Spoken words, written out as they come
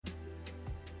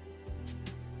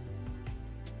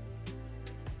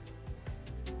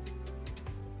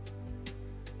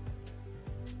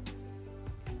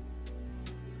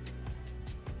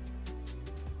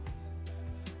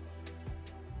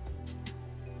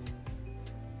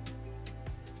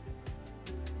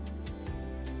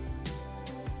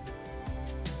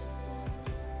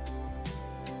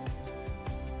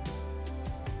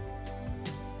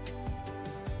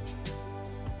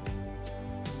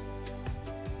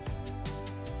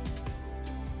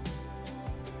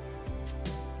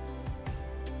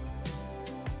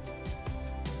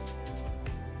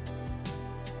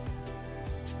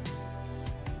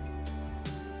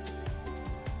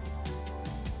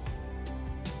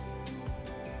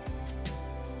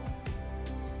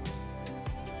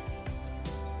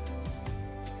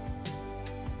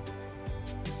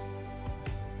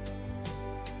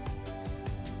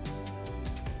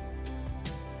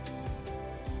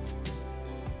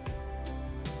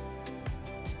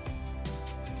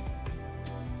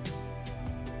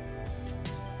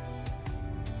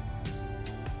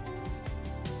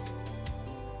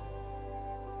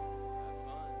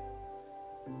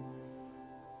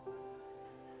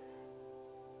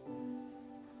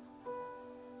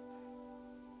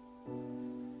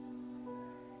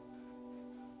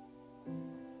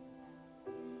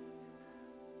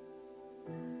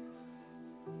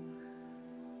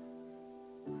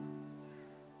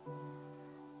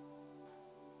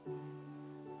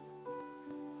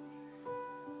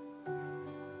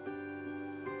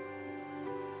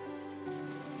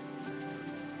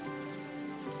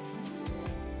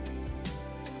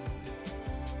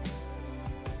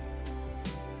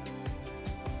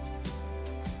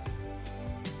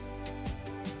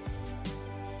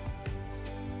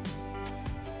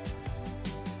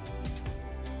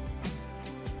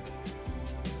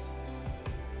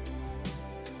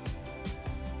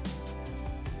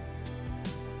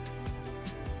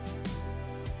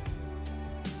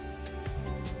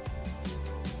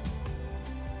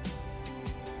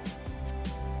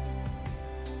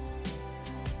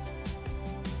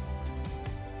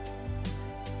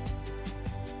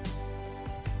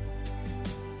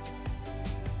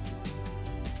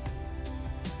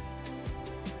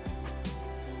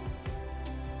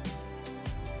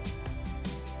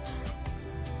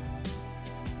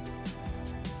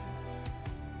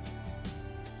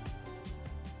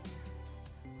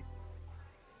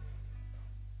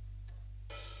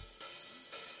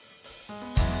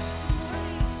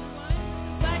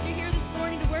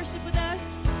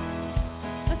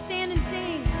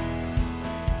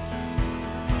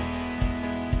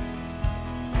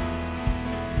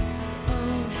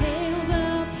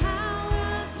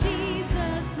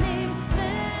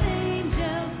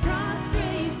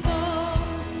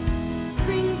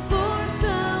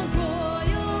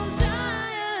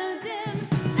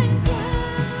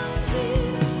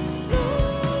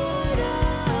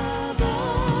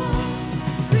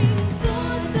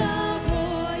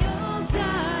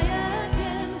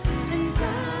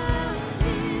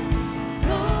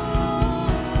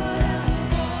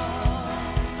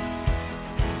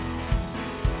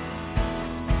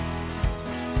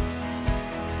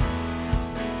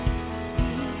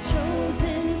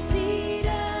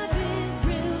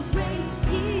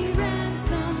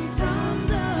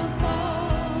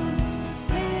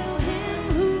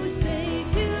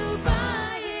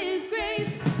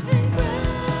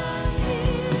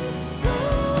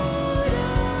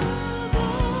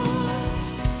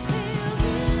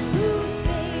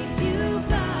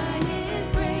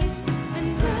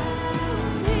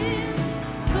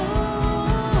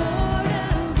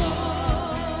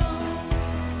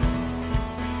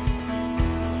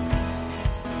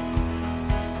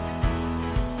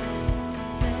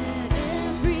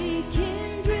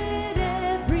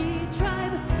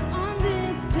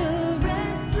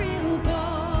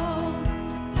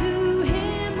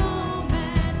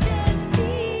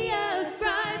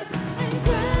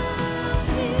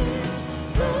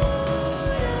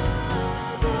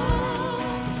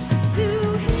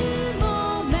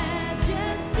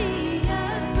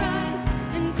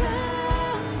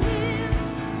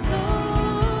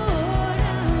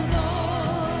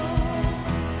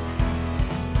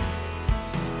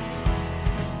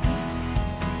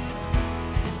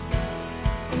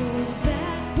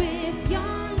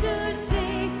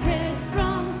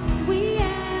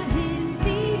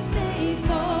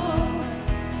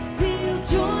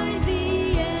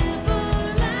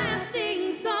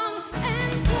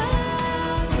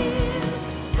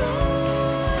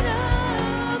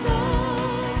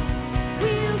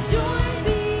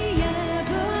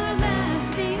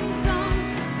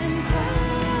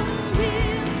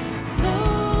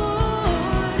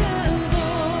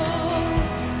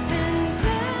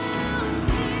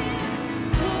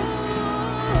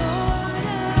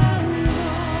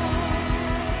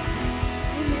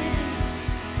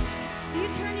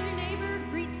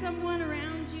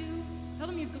Tell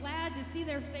them you're glad to see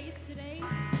their face today.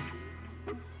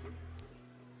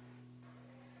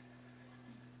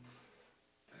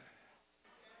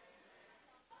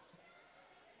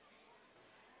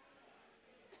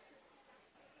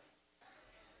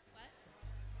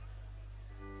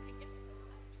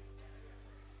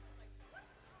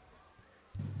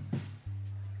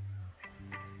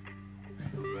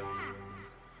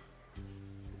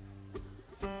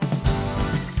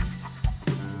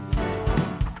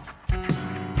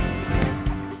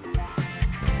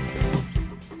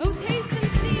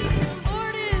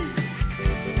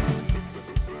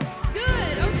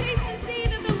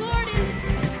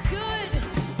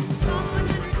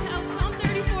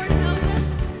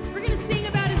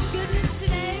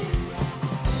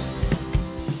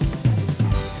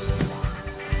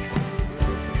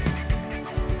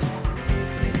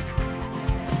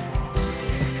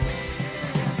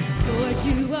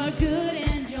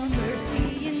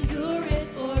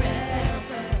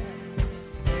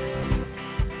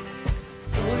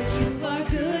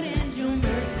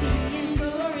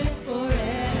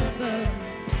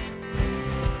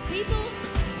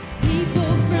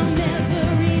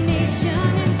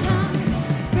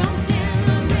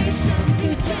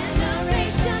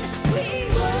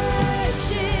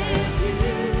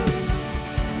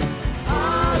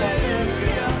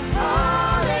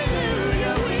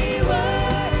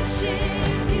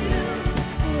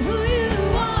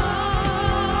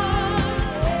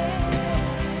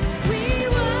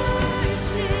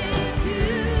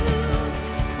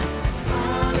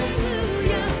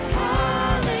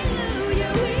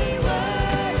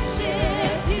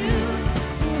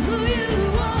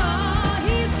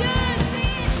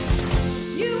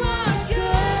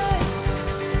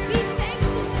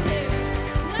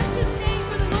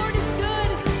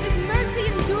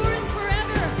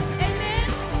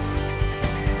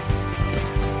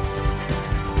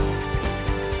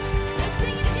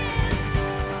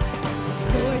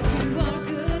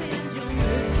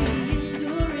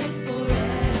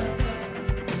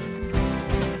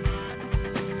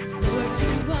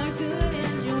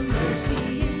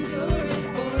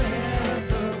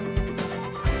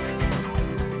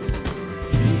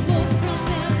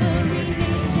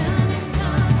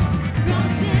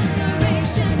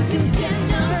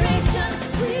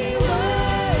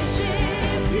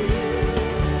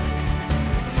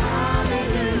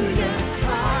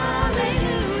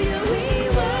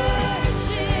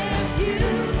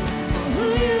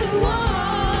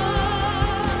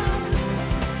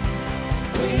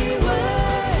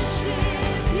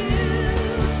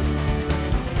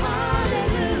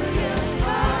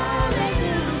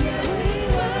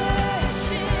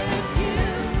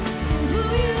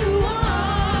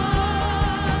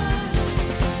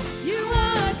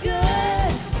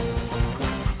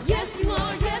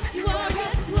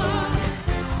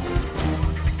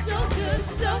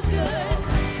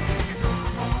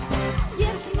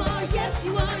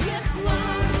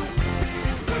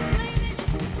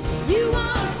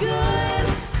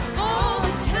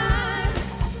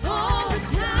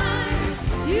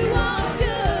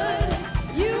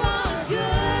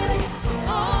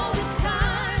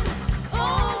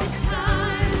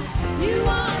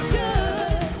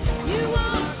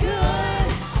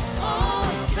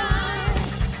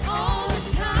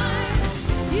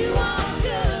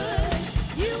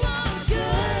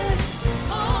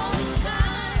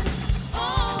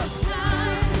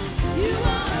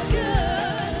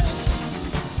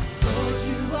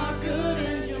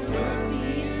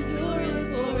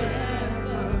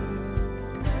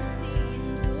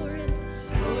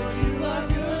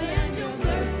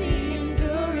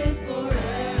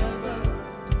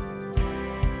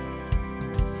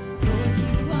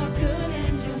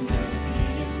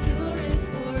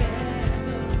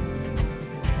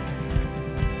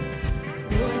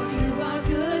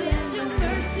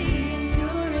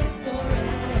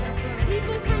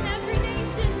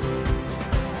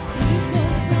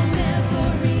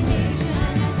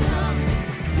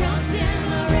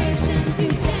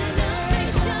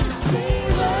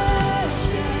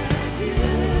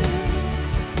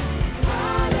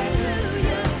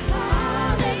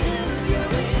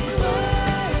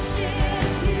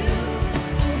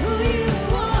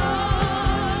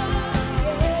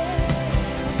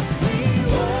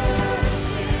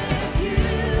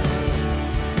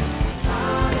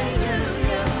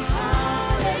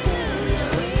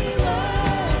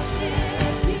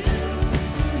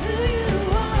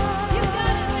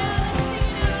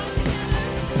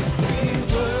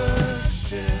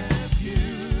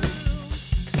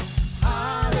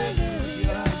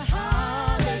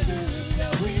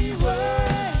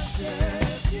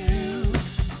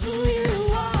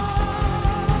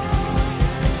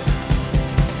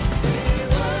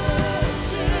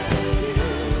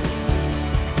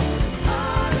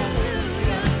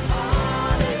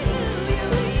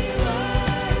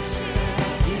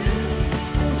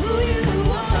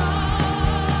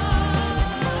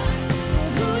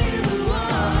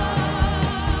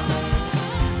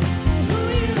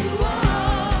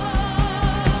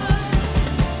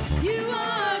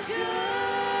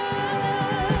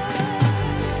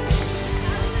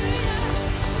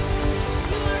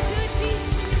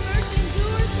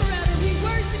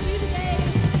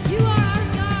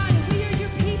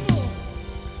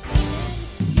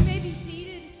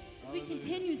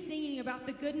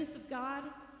 goodness of God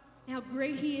and how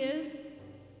great He is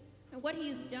and what He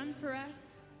has done for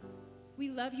us. We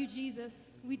love you,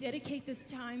 Jesus. We dedicate this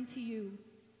time to you.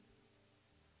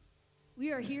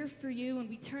 We are here for you, and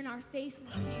we turn our faces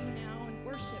to you now and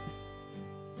worship.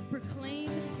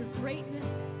 Proclaim your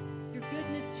greatness, your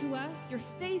goodness to us, your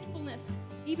faithfulness.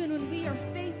 Even when we are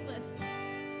faithless,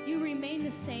 you remain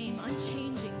the same,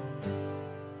 unchanging.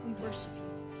 We worship you.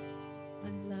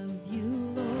 I love you,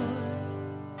 Lord.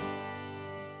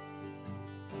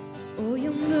 Oh,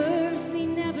 your mercy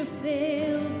never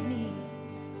fails me.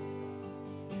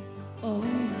 All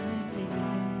my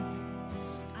days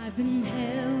I've been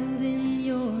held in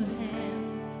your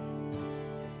hands.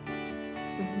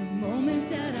 From the moment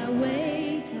that I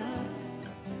wake up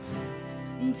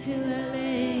until I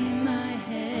lay my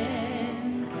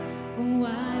head, oh,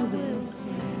 I will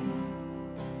sing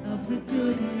of the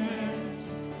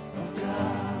goodness of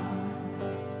God.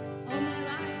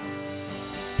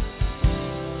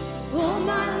 All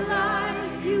my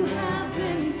life you have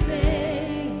been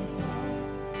faithful.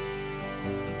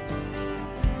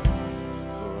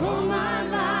 For all my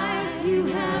life you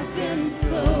have been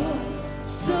so,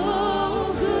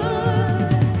 so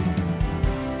good.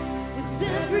 With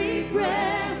every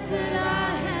breath that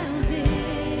I have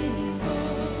in,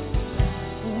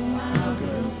 oh, I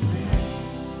will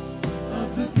sing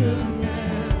of the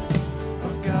goodness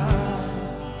of God.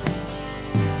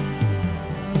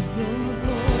 Your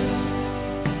voice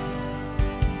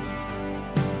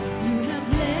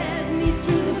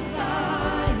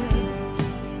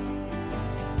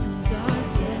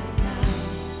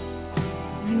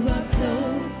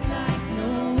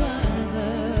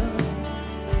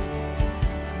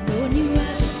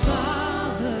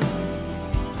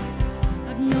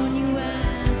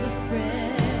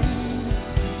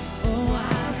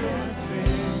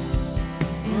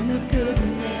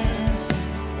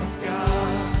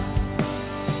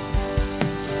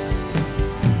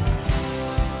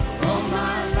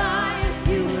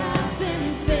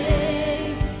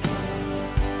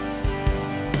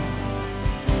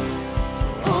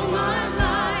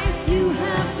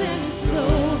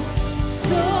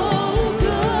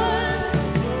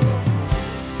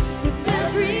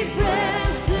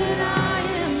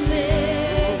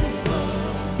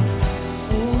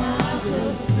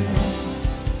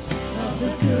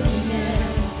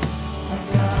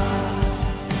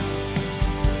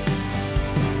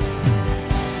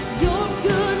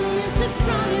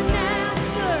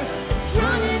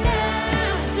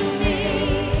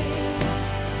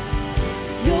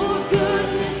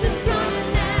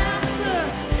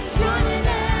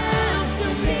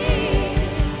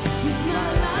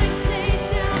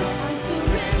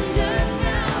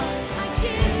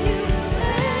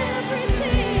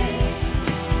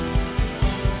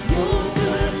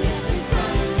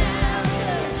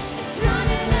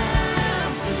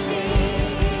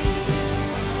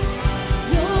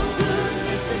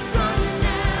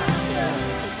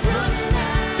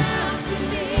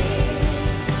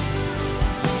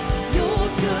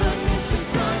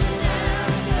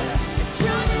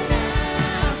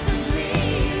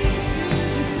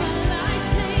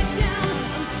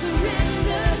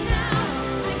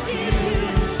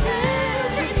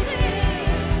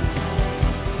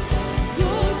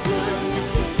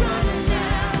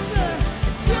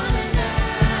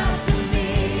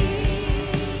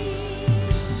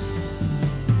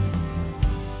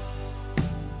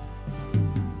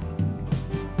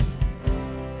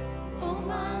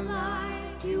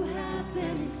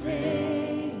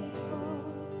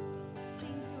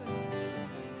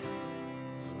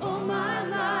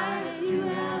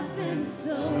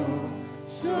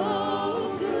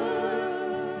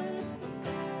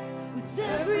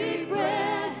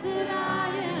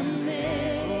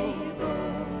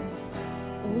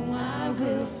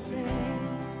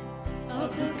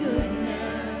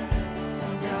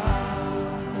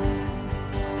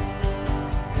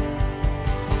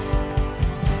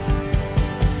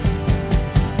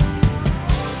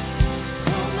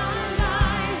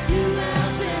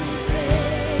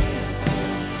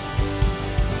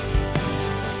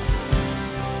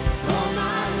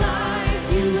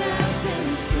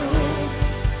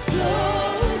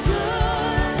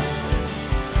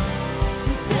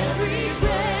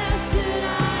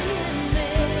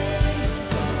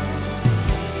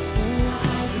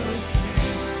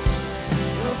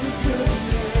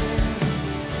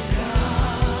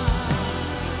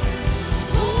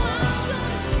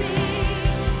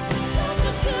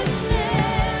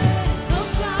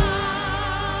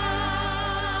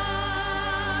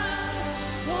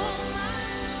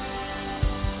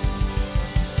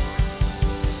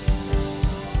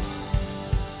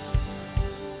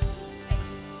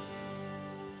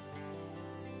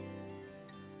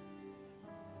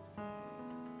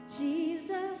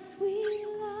Jesus, we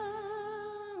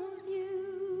love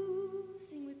you.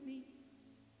 Sing with me.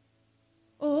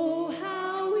 Oh,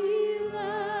 how we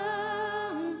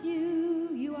love you.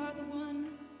 You are the one.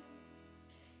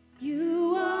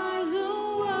 You are the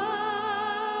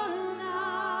one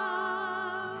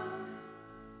our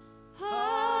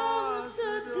hearts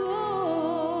adore.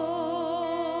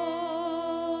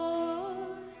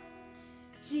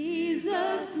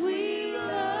 Jesus, we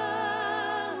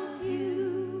love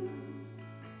you.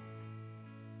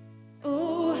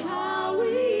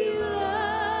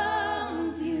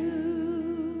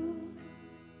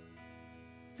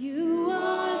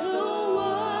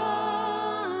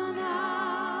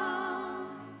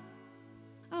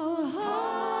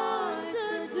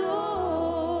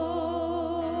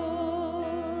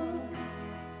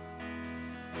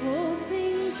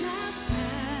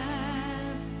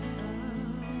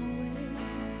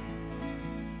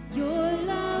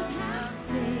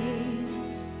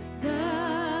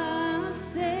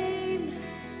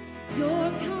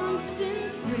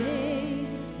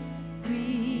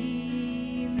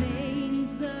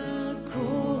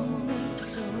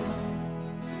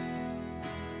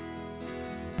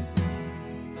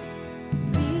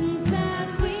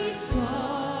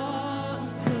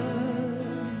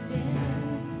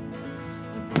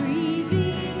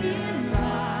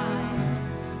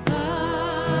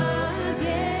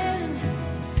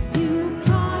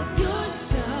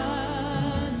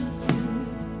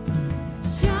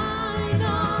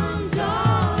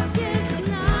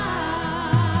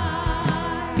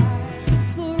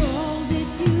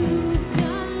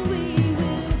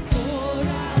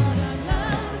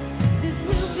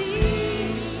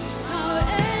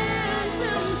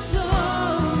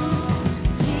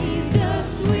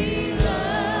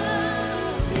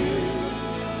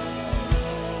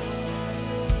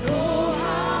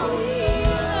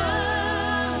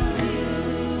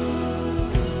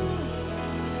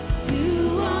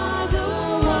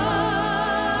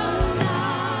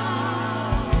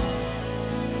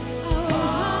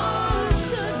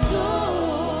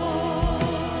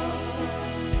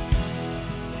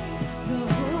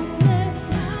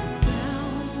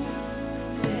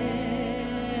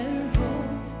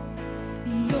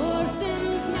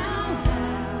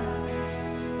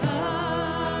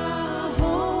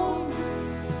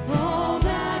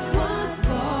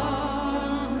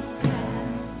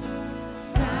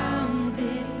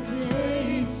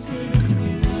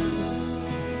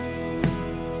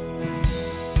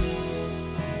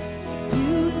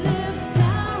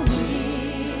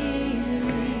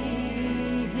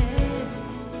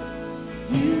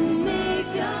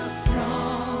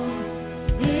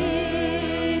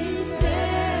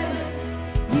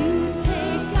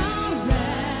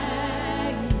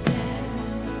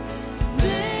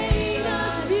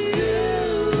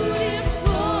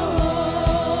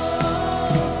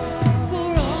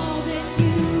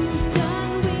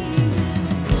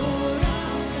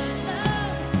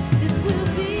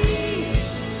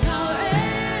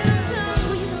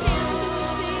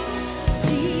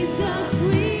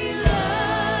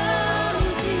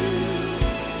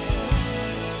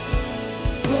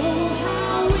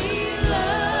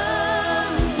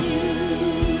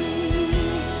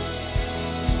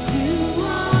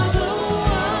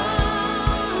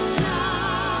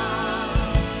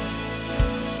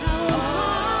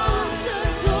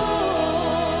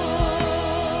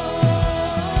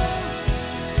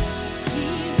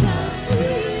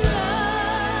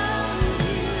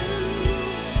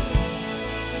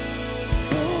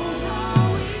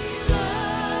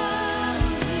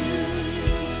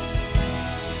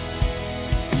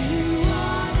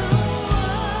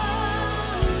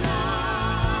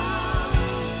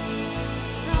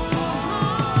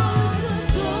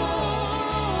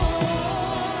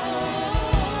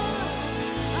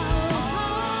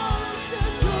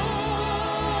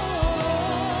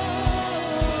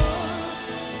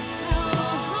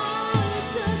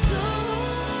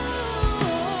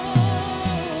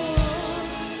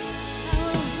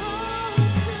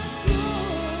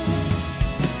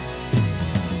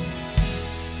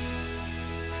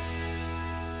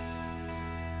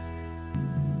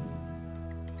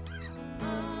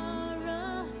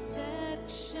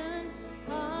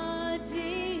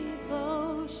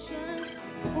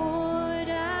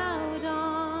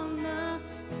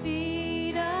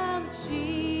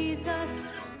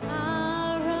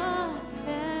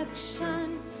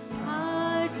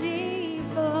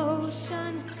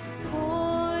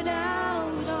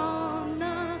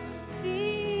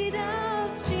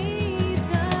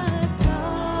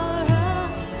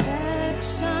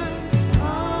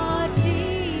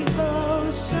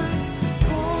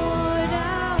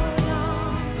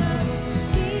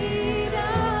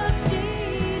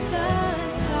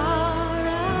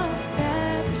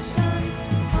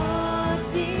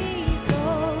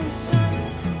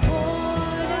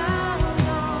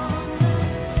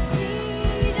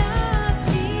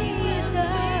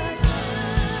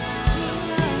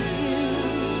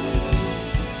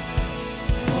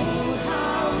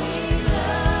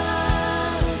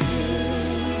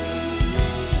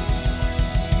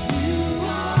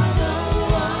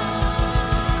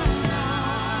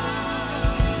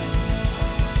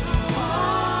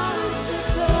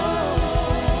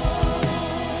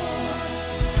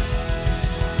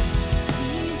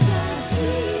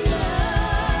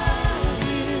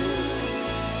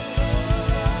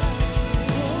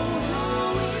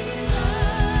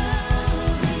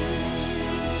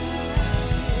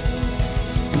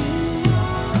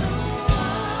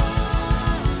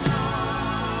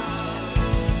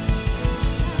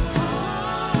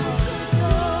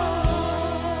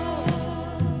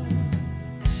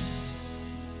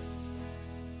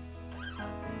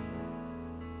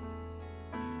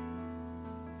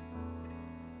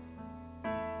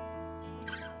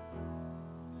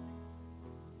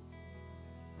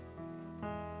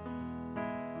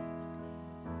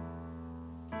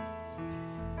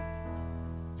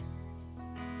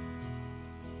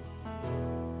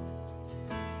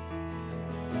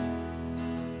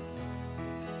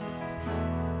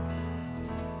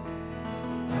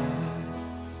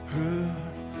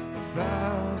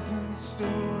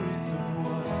 stories of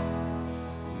what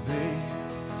they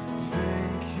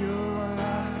think you're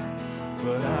like,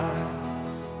 but I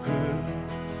heard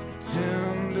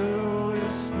tender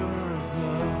whisper of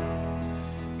love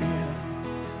in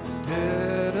the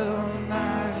dead of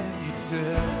night, and you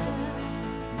tell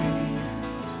me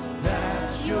that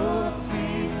you're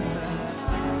pleased and that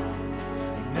I'm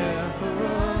never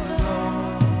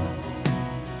alone.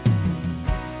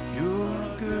 You're a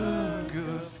good,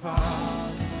 good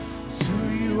Father. It's who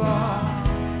you are.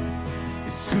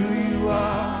 It's who you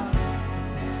are.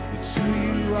 It's who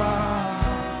you are.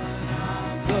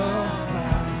 I'm loved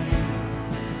by you.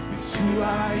 It's who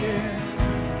I am.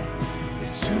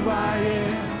 It's who I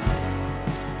am.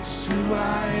 It's who I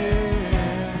am.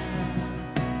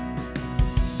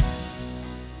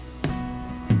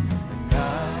 And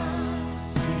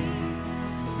I've seen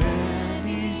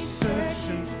many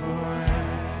searching for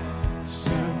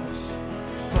answers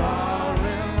far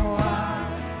and wide,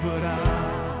 but I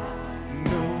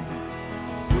know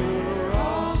we're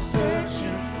all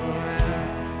searching for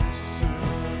answers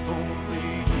only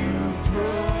you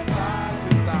provide,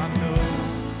 'cause I know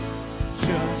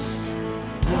just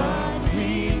what we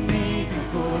need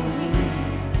before we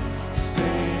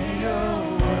say a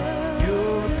word.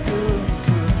 You're a good,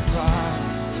 good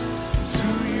Father. It's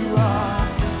who you are.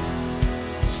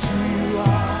 It's who you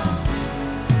are.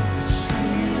 It's who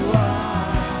you are.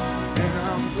 And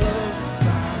I'm loved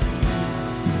by you.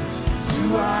 It's who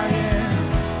I am.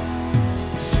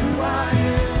 It's who I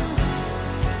am.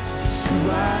 It's who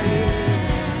I am.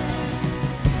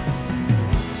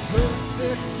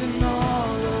 Perfect in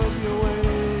all of your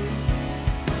ways.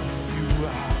 You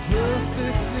are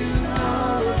perfect in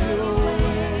all of your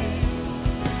ways.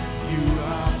 You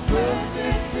are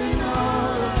perfect in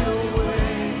all of your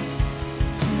ways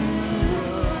to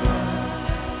us.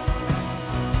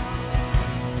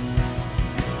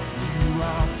 You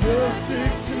are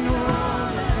perfect in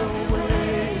all of your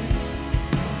ways.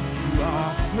 You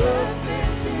are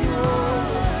perfect in all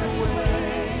of your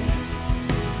ways.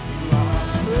 You are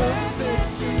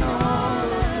perfect in all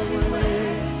of your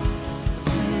ways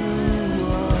to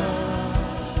us.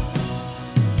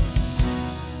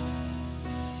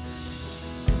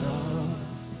 Love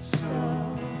so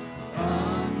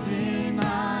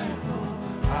undeniable,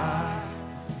 I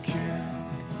can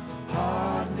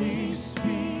hardly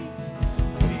speak.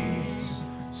 Peace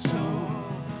so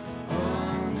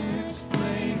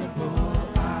unexplainable,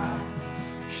 I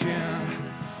can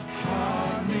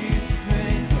hardly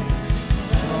think.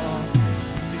 Drawn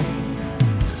me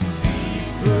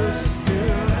deeper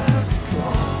still as you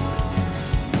call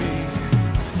me,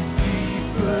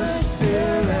 deeper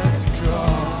still as you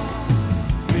call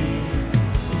me,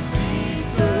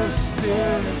 deeper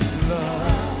still into love.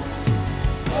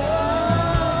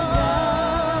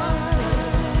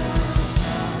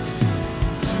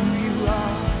 It's who you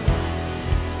are.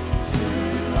 It's who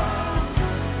you are.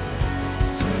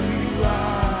 It's who you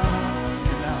are.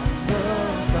 And I'm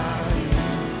loved by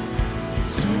you.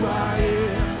 It's who I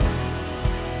am.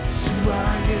 It's who I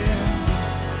am.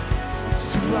 It's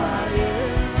who I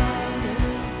am.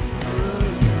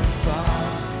 Good, good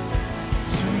Father.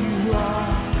 It's who you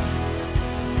are.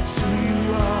 It's who you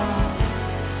are.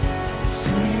 It's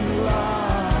who you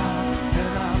are.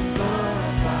 And I'm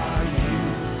loved by you.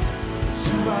 It's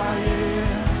who I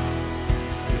am.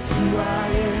 It's who I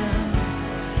am.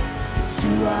 It's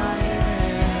who I am.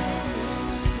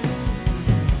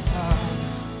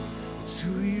 It's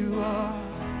who you are.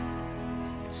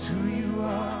 It's who you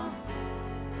are.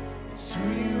 It's who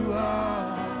you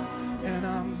are. And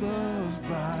I'm loved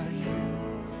by you.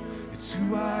 It's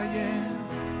who I am.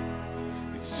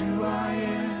 It's who I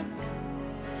am.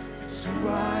 It's who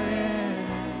I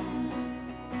am.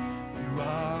 You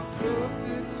are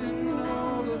perfect in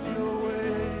all of your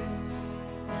ways.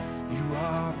 You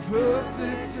are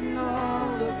perfect in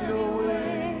all of your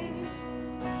ways.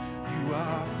 You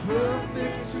are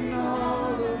perfect in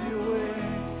all of your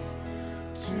ways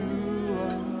to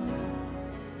us.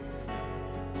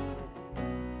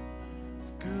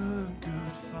 Good,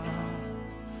 good Father.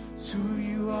 It's who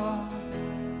you are.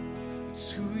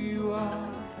 It's who you are.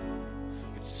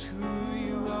 It's who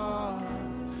you are.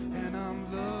 And I'm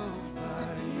loved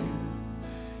by you.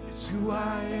 It's who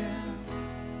I am.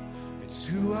 It's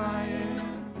who I am.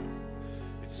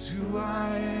 It's who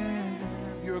I am.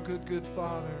 You're a good, good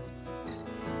Father.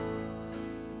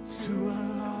 It's who I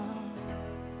are.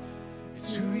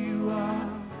 It's who you are.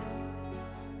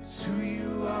 It's who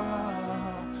you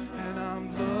are. And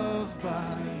I'm loved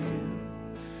by you.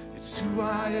 It's who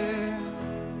I am.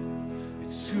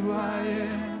 It's who I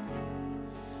am.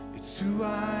 It's who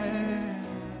I am.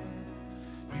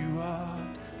 You are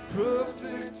perfect.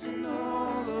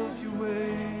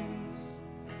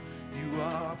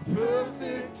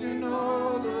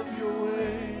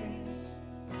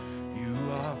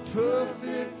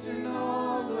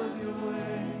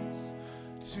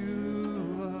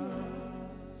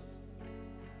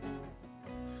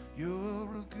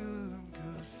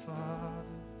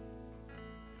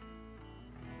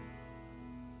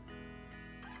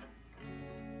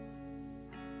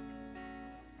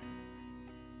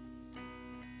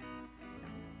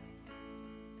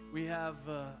 have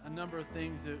a number of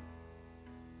things that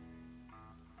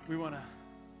we want to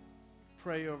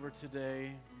pray over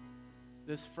today.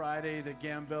 This Friday, the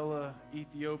Gambella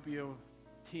Ethiopia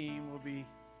team will be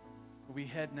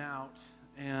heading out,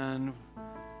 and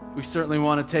we certainly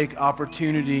want to take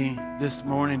opportunity this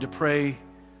morning to pray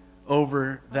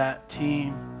over that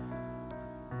team.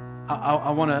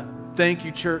 I want to thank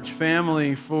you, church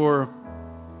family, for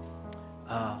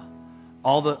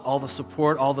all the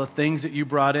support, all the things that you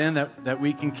brought in that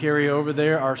we can carry over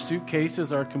there. Our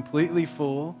suitcases are completely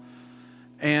full,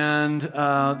 and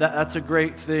that's a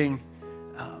great thing.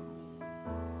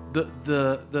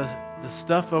 The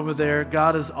stuff over there,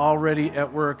 God is already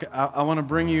at work. I want to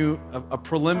bring you a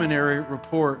preliminary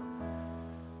report.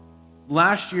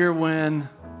 Last year when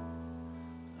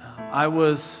I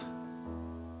was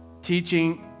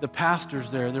teaching the pastors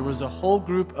there was a whole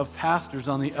group of pastors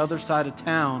on the other side of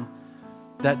town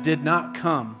that did not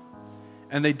come.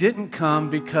 And they didn't come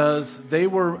because they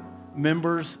were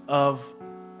members of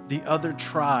the other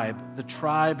tribe, the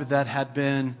tribe that had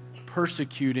been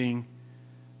persecuting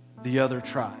the other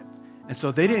tribe. And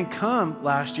so they didn't come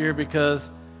last year because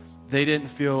they didn't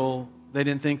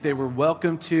think they were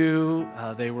welcome to.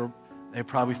 They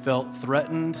probably felt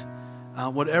threatened.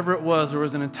 Whatever it was, there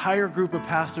was an entire group of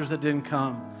pastors that didn't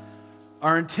come.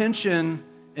 Our intention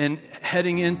in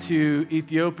heading into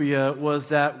Ethiopia was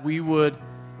that we would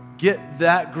get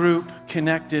that group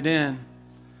connected in.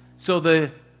 So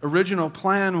the original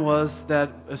plan was that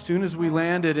as soon as we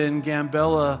landed in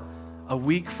Gambella a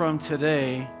week from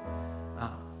today,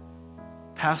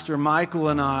 Pastor Michael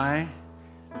and I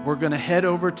were going to head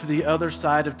over to the other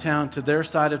side of town, to their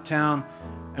side of town,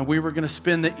 and we were going to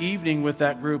spend the evening with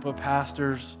that group of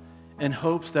pastors in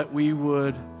hopes that we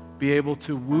would be able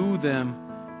to woo them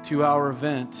to our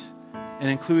event and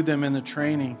include them in the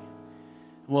training.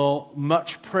 Well,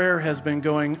 much prayer has been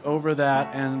going over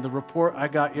that, and the report I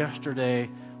got yesterday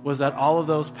was that all of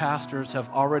those pastors have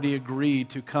already agreed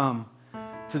to come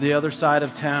to the other side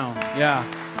of town. Yeah.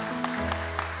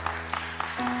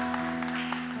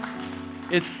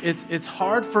 It's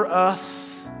hard for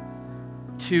us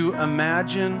to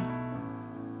imagine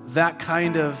that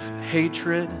kind of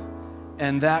hatred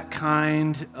and that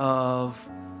kind of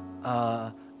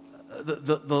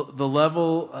the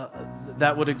level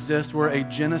that would exist where a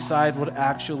genocide would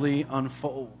actually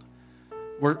unfold.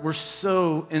 We're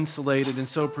so insulated and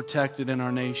so protected in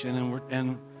our nation,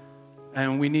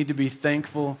 and we need to be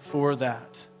thankful for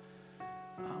that.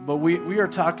 But we are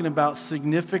talking about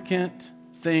significant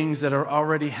things that are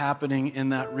already happening in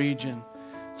that region.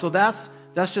 So that's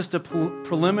just a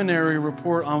preliminary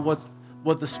report on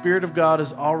what the Spirit of God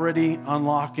is already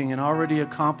unlocking and already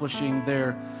accomplishing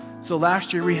there. So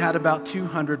last year we had about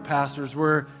 200 pastors.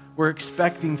 We're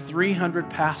expecting 300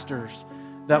 pastors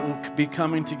that will be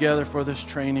coming together for this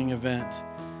training event.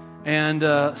 And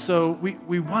so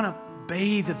we want to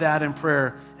bathe that in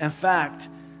prayer. In fact,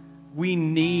 we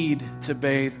need to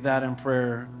bathe that in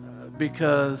prayer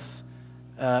because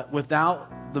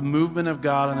without the movement of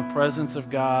God and the presence of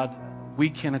God, I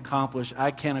can't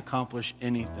accomplish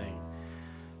anything.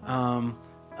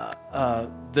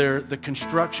 The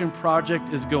construction project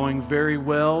is going very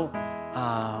well.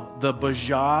 The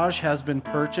Bajaj has been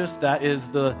purchased. That is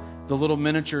the little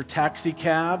miniature taxi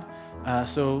cab.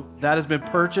 So that has been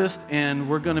purchased, and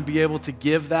we're going to be able to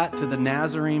give that to the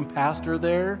Nazarene pastor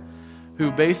there, who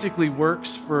basically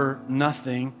works for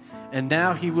nothing. And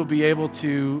now he will be able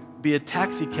to be a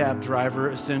taxi cab driver,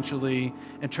 essentially,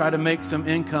 and try to make some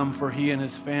income for he and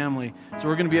his family. So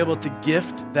we're going to be able to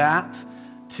gift that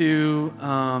to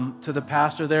the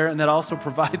pastor there, and that also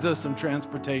provides us some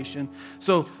transportation.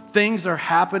 So things are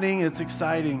happening. It's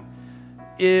exciting.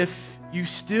 If you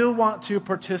still want to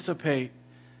participate,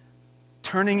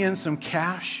 turning in some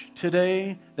cash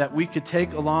today that we could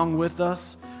take along with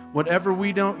us, whatever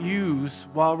we don't use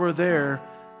while we're there,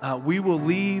 we will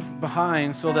leave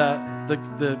behind so that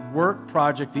the work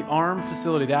project, the ARM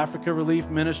facility, the Africa Relief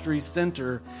Ministry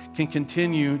Center, can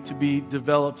continue to be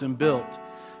developed and built.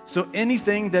 So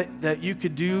anything that you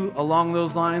could do along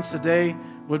those lines today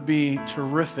would be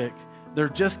terrific. There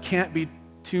just can't be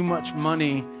too much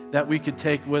money that we could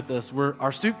take with us.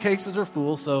 Our suitcases are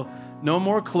full, so no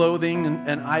more clothing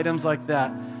and items like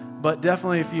that. But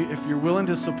definitely, if you're willing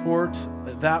to support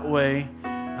that way,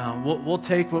 we'll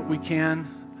take what we can,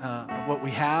 what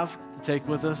we have to take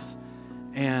with us,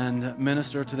 and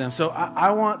minister to them. So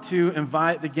I want to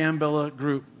invite the Gambella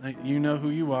group. You know who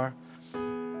you are.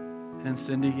 And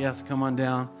Cindy, yes, come on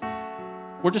down.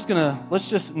 Let's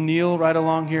just kneel right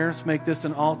along here. Let's make this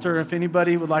an altar. If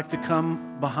anybody would like to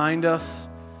come behind us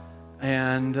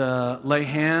and lay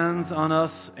hands on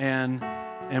us and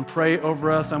and pray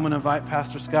over us. I'm going to invite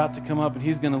Pastor Scott to come up, and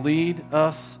he's going to lead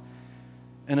us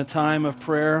in a time of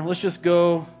prayer. Let's just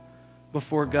go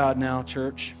before God now,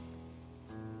 church.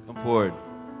 Come forward.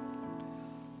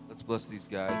 Let's bless these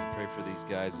guys and pray for these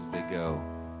guys as they go.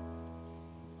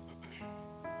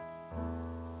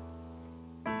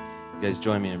 You guys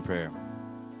join me in prayer.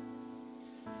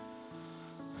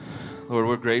 Lord,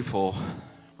 we're grateful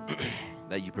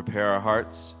that you prepare our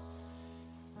hearts,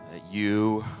 that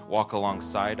you walk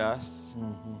alongside us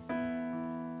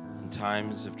in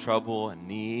times of trouble and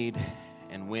need,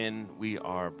 and when we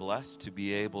are blessed to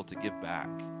be able to give back.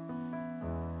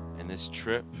 And this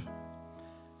trip,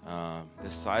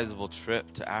 this sizable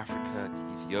trip to Africa, to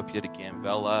Ethiopia, to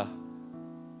Gambela,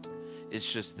 it's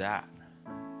just that.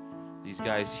 These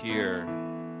guys here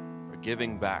are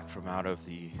giving back from out of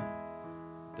the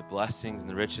blessings and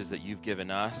the riches that you've given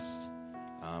us.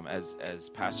 As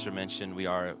Pastor mentioned, we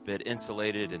are a bit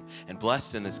insulated and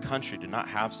blessed in this country to not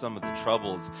have some of the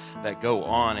troubles that go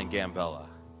on in Gambela.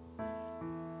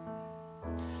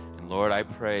 And Lord, I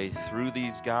pray through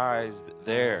these guys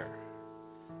there,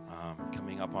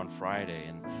 coming up on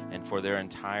Friday, and for their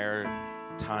entire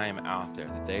time out there,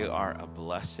 that they are a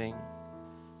blessing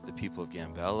to the people of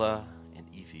Gambela and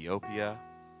Ethiopia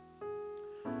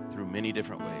through many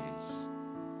different ways.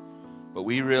 But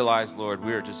we realize, Lord,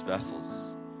 we are just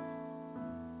vessels.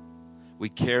 We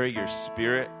carry your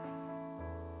Spirit.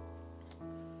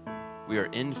 We are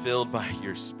infilled by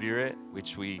your Spirit,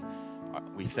 which we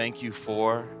thank you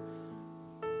for.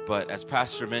 But as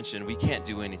Pastor mentioned, we can't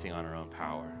do anything on our own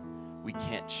power. We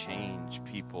can't change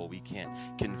people. We can't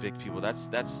convict people.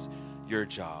 That's your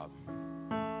job.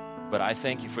 But I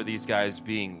thank you for these guys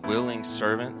being willing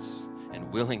servants and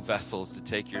willing vessels to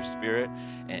take your Spirit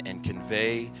and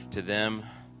convey to them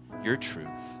your truth.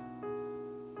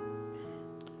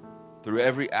 Through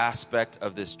every aspect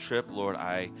of this trip, Lord,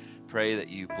 I pray that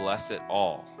you bless it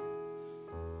all.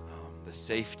 The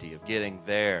safety of getting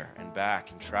there and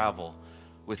back and travel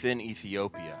within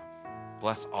Ethiopia.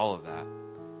 Bless all of that.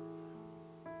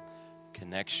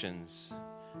 Connections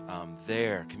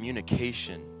there,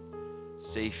 communication,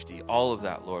 safety, all of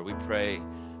that, Lord. We pray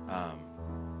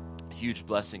huge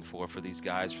blessing for these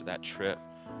guys for that trip.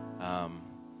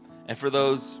 And for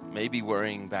those maybe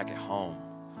worrying back at home,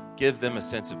 give them a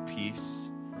sense of peace.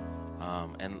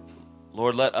 And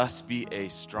Lord, let us be a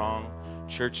strong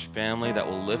church family that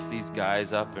will lift these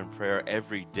guys up in prayer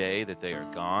every day that they are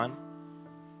gone.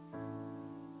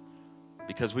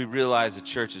 Because we realize the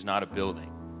church is not a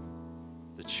building.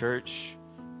 The church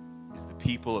is the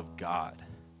people of God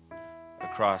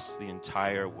across the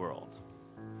entire world.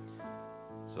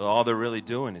 So all they're really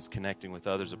doing is connecting with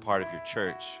others a part of your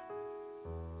church.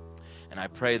 And I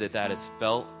pray that that is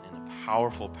felt in a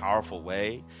powerful, powerful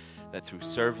way, that through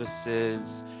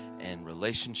services and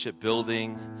relationship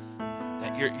building,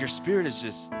 that your Spirit is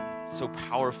just so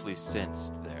powerfully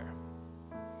sensed there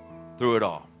through it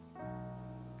all.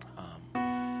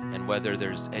 And whether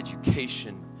there's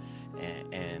education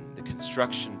and the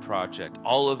construction project,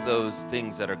 all of those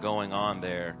things that are going on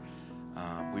there,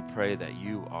 we pray that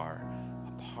you are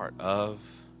a part of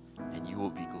and you will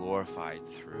be glorified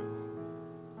through.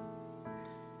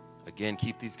 Again,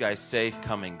 keep these guys safe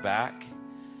coming back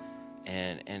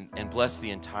and bless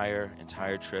the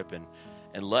entire trip and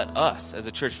let us as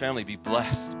a church family be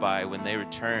blessed by when they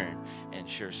return and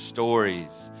share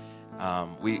stories.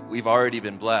 We've already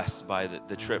been blessed by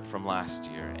the trip from last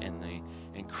year and the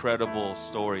incredible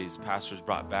stories pastors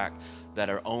brought back that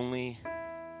are only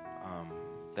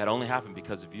happen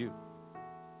because of you.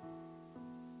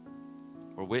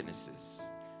 We're witnesses.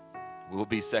 We will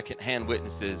be secondhand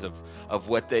witnesses of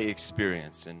what they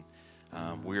experience, and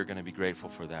we're going to be grateful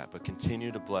for that. But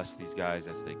continue to bless these guys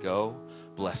as they go.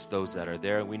 Bless those that are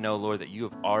there. We know, Lord, that you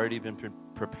have already been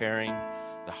preparing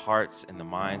the hearts and the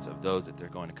minds of those that they're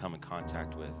going to come in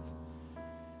contact with.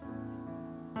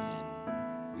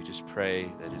 And we just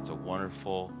pray that it's a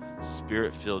wonderful,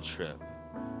 Spirit-filled trip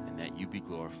and that you be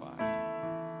glorified.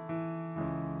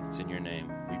 It's in your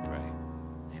name we pray.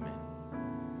 Amen.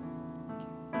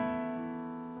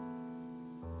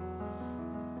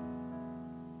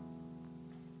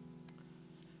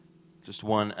 Just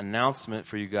one announcement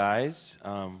for you guys.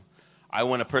 I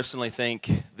want to personally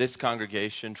thank this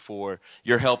congregation for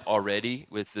your help already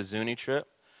with the Zuni trip.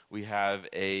 We have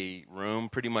a room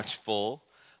pretty much full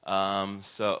of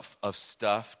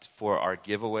stuff for our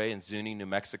giveaway in Zuni, New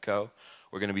Mexico.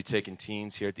 We're going to be taking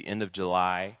teens here at the end of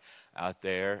July out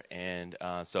there. And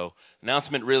so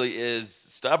announcement really is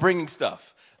stop bringing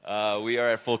stuff. We are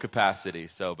at full capacity.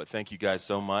 But thank you guys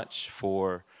so much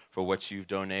for what you've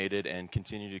donated, and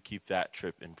continue to keep that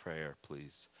trip in prayer,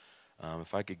 please.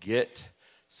 If I could get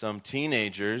some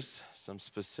teenagers, some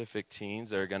specific teens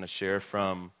that are going to share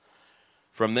from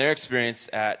their experience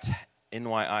at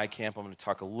NYI camp. I'm going to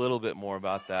talk a little bit more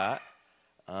about that.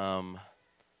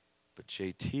 But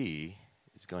JT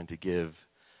is going to give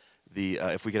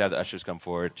if we could have the ushers come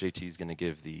forward, JT is going to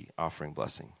give the offering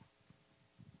blessing.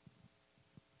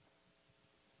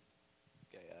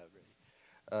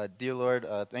 Dear Lord,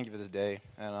 thank you for this day,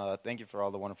 and thank you for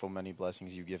all the wonderful many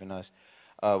blessings you've given us.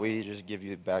 We just give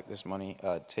you back this money.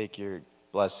 Take your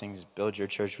blessings, build your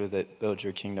church with it, build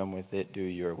your kingdom with it, do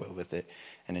your will with it.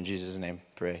 And in Jesus' name,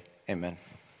 pray. Amen.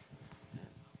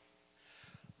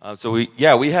 So we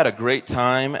had a great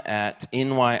time at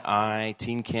NYI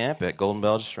Teen Camp at Golden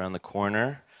Bell, just around the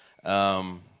corner.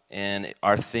 And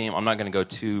our theme, I'm not going to go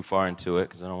too far into it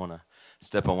because I don't want to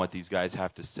step on what these guys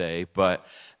have to say. But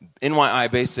NYI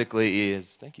basically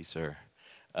is, thank you, sir.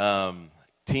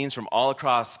 Teens from all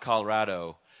across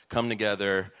Colorado come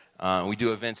together. We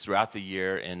do events throughout the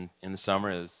year, and in the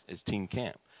summer is Teen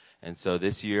Camp. And so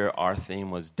this year our theme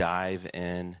was Dive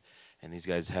In. And these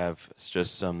guys have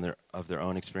just some of their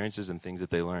own experiences and things that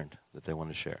they learned that they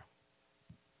want to share.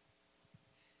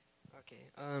 Okay.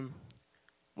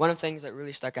 One of the things that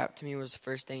really stuck out to me was the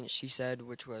first thing she said,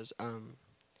 which was, I need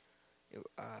to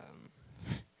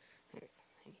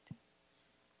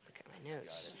look at my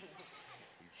notes.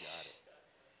 He's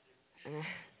got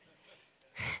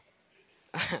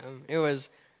it. It was,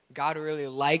 God really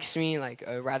likes me, like,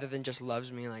 rather than just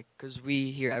loves me, like, because we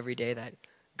hear every day that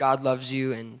God loves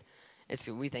you, and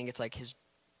we think it's like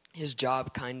his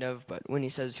job, kind of, but when he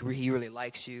says he really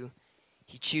likes you,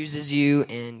 he chooses you,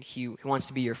 and he wants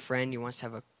to be your friend. He wants to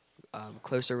have a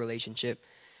closer relationship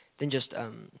than just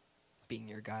being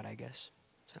your God, I guess.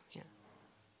 So, yeah.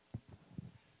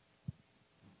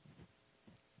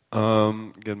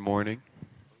 Good morning.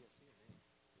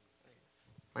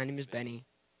 My name is Benny.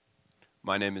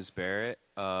 My name is Barrett.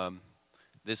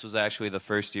 This was actually the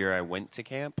first year I went to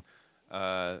camp.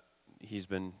 He's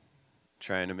been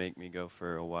trying to make me go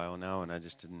for a while now, and I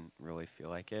just didn't really feel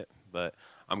like it, but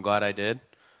I'm glad I did.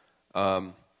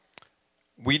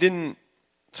 We didn't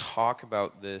talk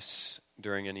about this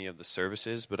during any of the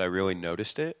services, but I really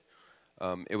noticed it.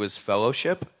 It was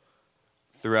fellowship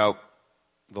throughout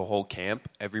the whole camp.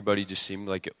 Everybody just seemed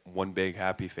like one big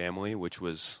happy family, which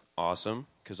was awesome,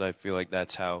 because I feel like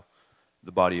that's how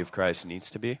the body of Christ needs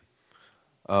to be.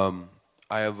 I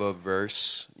have a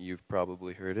verse. You've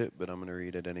probably heard it, but I'm going to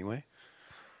read it anyway.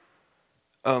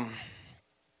 1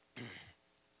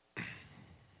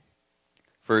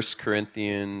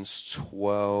 Corinthians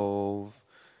 12.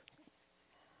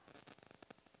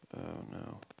 Oh,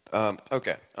 no.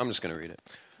 Okay, I'm just going to read it.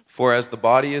 For as the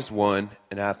body is one,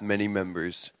 and hath many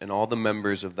members, and all the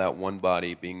members of that one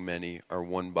body, being many, are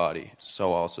one body,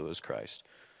 so also is Christ.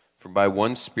 For by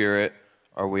one Spirit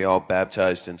are we all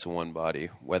baptized into one body,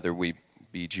 whether we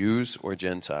be Jews or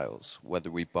Gentiles, whether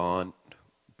we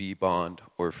be bond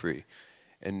or free,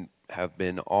 and have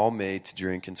been all made to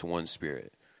drink into one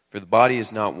Spirit. For the body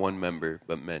is not one member,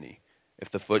 but many.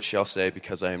 If the foot shall say,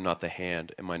 because I am not the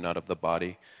hand, am I not of the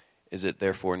body? Is it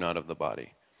therefore not of the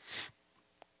body?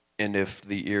 And if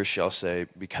the ear shall say,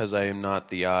 because I am not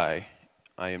the eye,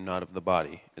 I am not of the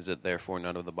body, is it therefore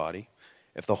not of the body?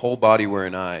 If the whole body were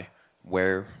an eye,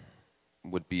 where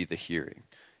would be the hearing?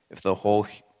 If the whole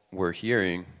were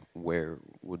hearing, where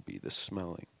would be the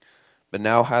smelling? But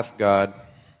now hath God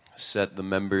set the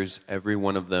members, every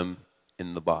one of them,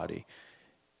 in the body,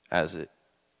 as it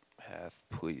hath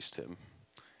pleased him.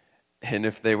 And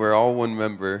if they were all one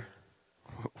member,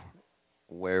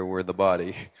 where were the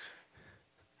body?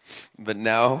 But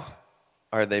now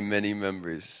are they many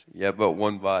members, yet but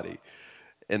one body.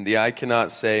 And the eye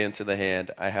cannot say unto the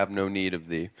hand, I have no need of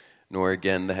thee, nor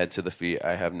again the head to the feet,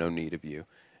 I have no need of you.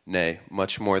 Nay,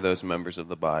 much more those members of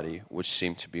the body, which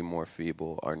seem to be more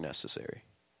feeble, are necessary.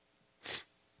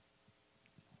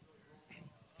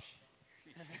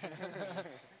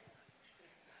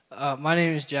 My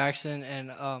name is Jackson,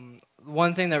 and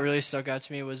one thing that really stuck out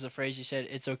to me was the phrase you said,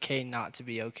 it's okay not to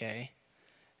be okay.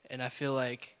 And I feel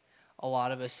like a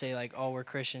lot of us say, like, oh, we're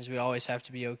Christians, we always have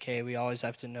to be okay, we always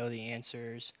have to know the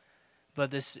answers.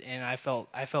 But I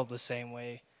felt the same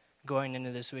way going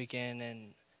into this weekend,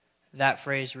 and that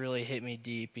phrase really hit me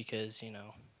deep because,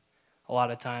 a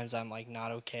lot of times I'm, like,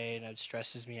 not okay, and it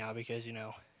stresses me out because,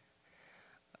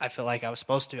 I feel like I was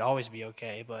supposed to always be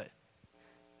okay, but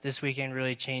this weekend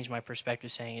really changed my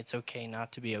perspective, saying it's okay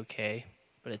not to be okay,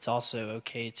 but it's also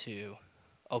okay to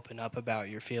open up about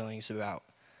your feelings, about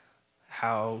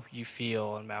how you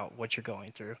feel, and about what you're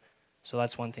going through. So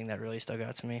that's one thing that really stuck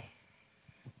out to me.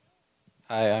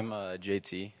 Hi, I'm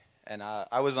JT, And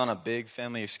I was on a big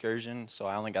family excursion, so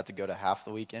I only got to go to half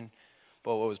the weekend.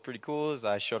 But what was pretty cool is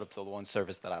I showed up to the one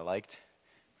service that I liked,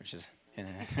 which is...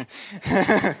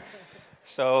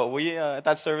 So we, at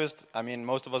that service, I mean,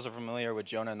 most of us are familiar with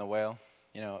Jonah and the whale.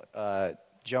 You know,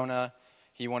 Jonah,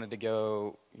 he wanted to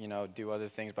go, you know, do other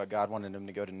things, but God wanted him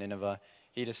to go to Nineveh.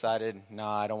 He decided,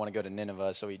 I don't want to go to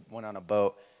Nineveh, so he went on a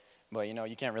boat. But, you know,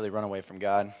 you can't really run away from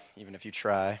God, even if you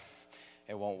try.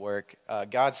 It won't work.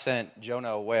 God sent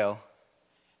Jonah a whale,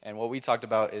 and what we talked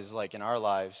about is, like, in our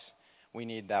lives, we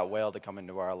need that whale to come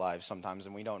into our lives sometimes,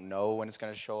 and we don't know when it's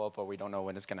going to show up or we don't know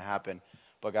when it's going to happen.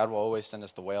 But God will always send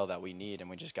us the whale that we need, and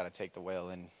we just got to take the whale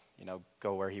and, you know,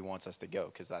 go where he wants us to go,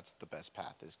 because that's the best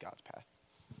path, is God's path.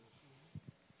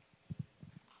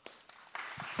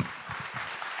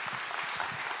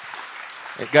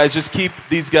 Hey, guys, just keep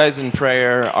these guys in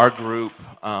prayer. Our group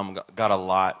got a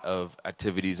lot of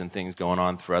activities and things going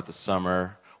on throughout the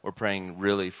summer. We're praying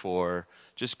really for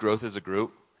just growth as a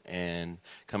group and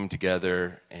coming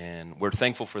together, and we're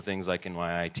thankful for things like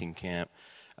NYI Teen Camp.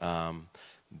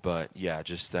 But yeah,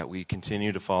 just that we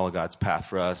continue to follow God's path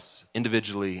for us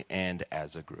individually and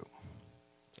as a group.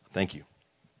 Thank you.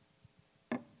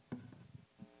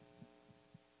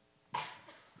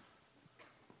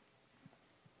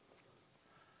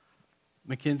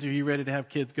 Mackenzie, are you ready to have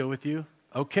kids go with you?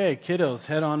 Okay, kiddos,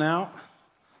 head on out.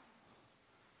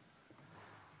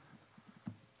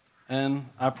 And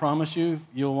I promise you,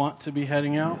 you'll want to be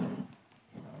heading out.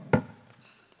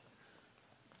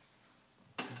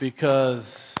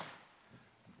 Because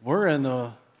we're in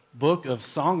the book of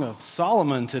Song of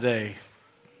Solomon today.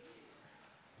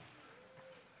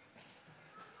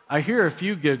 I hear a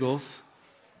few giggles.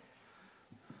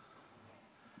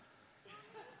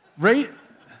 Raise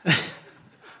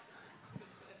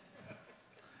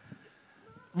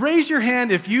your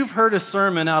hand if you've heard a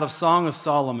sermon out of Song of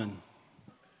Solomon.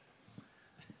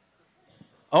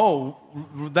 Oh,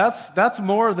 that's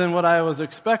more than what I was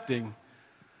expecting.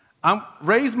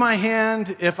 Raise my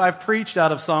hand if I've preached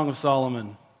out of Song of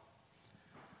Solomon.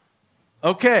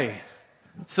 Okay,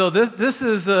 so this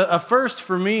is a first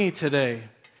for me today.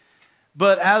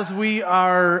 But as we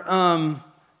are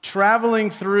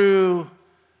traveling through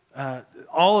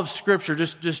all of Scripture,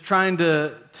 just trying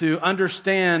to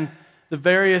understand the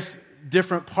various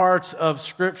different parts of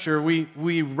Scripture,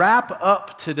 we wrap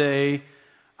up today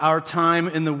our time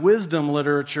in the wisdom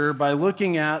literature by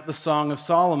looking at the Song of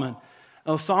Solomon.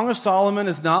 Now, the Song of Solomon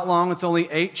is not long. It's only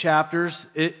 8 chapters.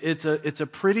 It's a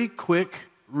pretty quick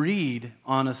read,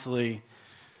 honestly.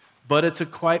 But it's a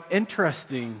quite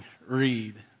interesting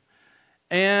read.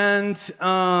 And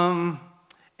can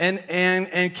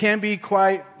be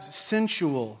quite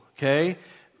sensual, okay?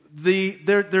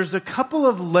 There's a couple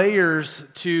of layers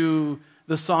to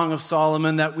the Song of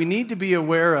Solomon that we need to be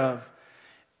aware of.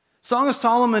 Song of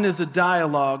Solomon is a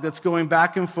dialogue that's going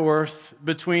back and forth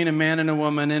between a man and a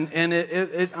woman,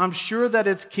 and I'm sure that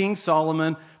it's King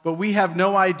Solomon, but we have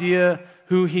no idea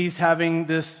who he's having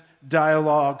this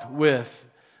dialogue with.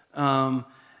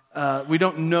 We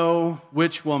don't know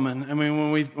which woman. I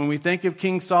mean, when we think of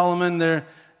King Solomon,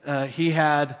 he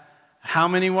had how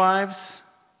many wives?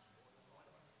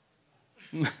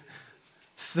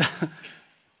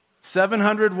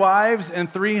 700 wives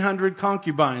and 300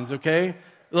 concubines, okay?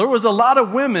 There was a lot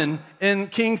of women in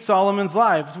King Solomon's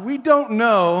life. We don't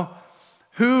know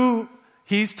who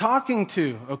he's talking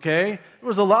to, okay? There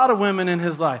was a lot of women in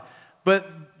his life. But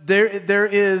there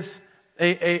is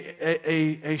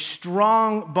a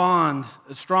strong bond,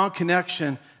 a strong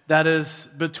connection that is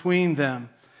between them.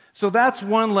 So that's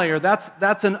one layer.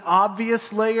 That's an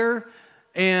obvious layer,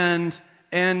 and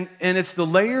it's the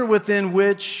layer within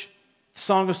which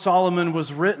Song of Solomon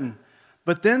was written.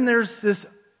 But then there's this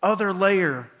other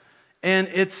layer, and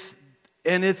it's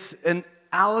an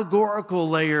allegorical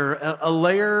layer, a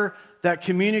layer that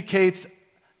communicates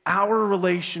our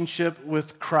relationship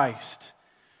with Christ.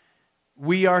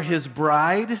 We are his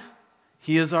bride,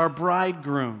 he is our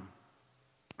bridegroom.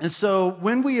 And so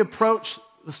when we approach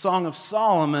the Song of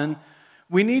Solomon,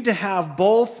 we need to have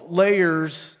both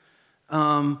layers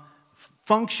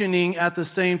functioning at the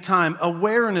same time,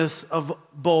 awareness of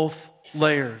both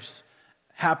layers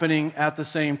happening at the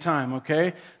same time,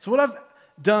 okay? So what I've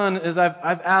done is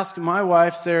I've asked my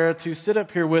wife, Sarah, to sit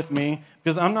up here with me,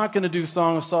 because I'm not going to do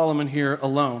Song of Solomon here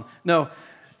alone. No,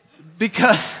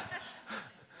 because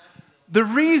the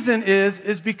reason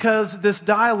is because this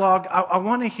dialogue, I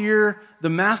want to hear the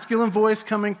masculine voice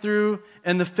coming through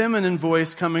and the feminine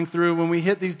voice coming through when we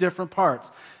hit these different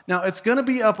parts. Now, it's going to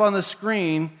be up on the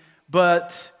screen,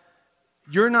 but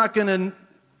it's not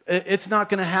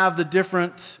going to have the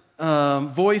different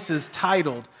voices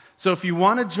titled. So if you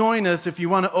want to join us, if you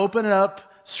want to open up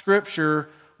Scripture,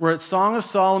 we're at Song of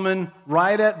Solomon,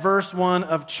 right at verse 1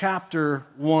 of chapter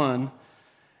 1.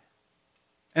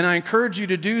 And I encourage you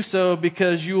to do so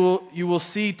because you will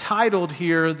see titled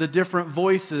here the different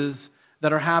voices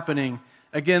that are happening.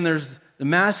 Again, there's the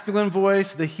masculine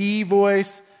voice, the he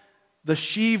voice, the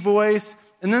she voice,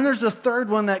 and then there's a third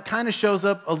one that kind of shows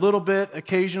up a little bit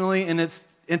occasionally, and it's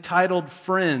entitled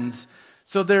friends.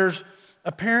 So there's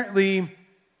apparently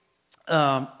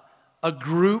a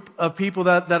group of people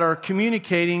that are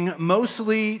communicating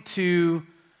mostly to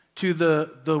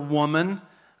the woman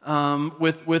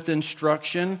with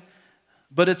instruction,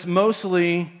 but it's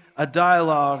mostly a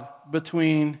dialogue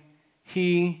between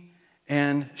he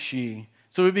and she.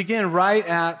 So we begin right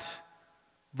at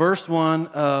verse 1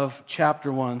 of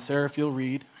chapter 1. Sarah, if you'll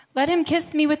read. Let him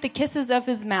kiss me with the kisses of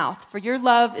his mouth, for your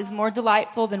love is more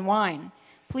delightful than wine.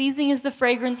 Pleasing is the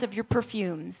fragrance of your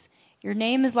perfumes. Your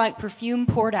name is like perfume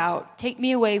poured out. Take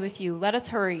me away with you. Let us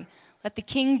hurry. Let the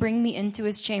king bring me into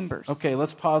his chambers. Okay,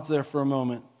 let's pause there for a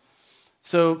moment.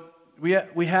 So we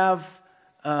have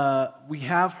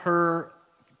her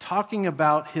talking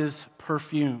about his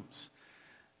perfumes,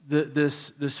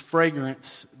 this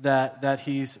fragrance that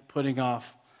he's putting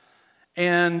off.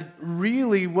 And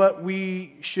really what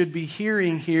we should be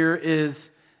hearing here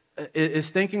is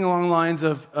thinking along the lines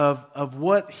of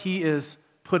what he is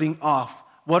putting off.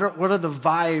 What are the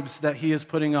vibes that he is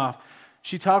putting off?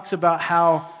 She talks about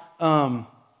how,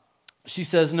 she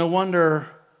says, no wonder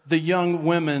the young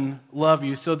women love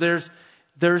you. So there's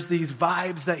these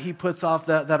vibes that he puts off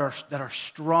that are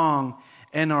strong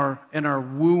and are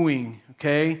wooing,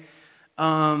 okay?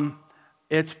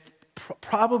 It's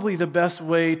probably the best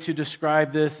way to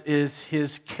describe this is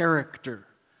his character,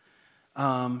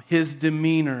 his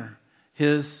demeanor,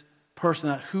 his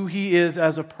person, who he is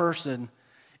as a person.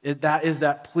 That is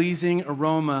that pleasing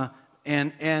aroma,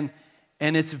 and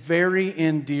it's very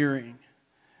endearing.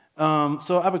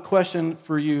 So I have a question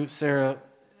for you, Sarah.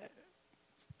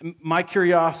 My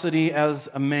curiosity as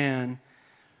a man,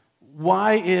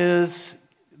 why is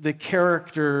the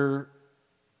character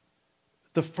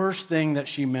the first thing that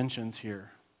she mentions here?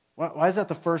 Why is that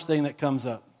the first thing that comes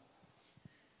up?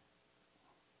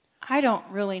 I don't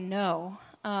really know.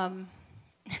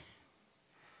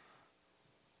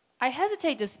 I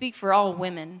hesitate to speak for all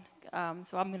women,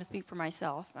 so I'm going to speak for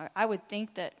myself. I would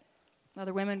think that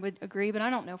other women would agree, but I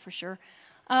don't know for sure.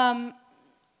 That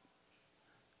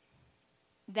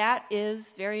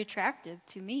is very attractive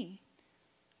to me,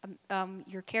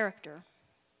 your character,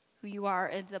 who you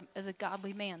are as a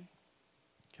godly man.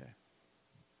 Okay.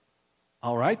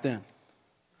 All right, then.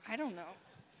 I don't know.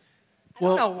 I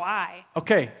don't know why.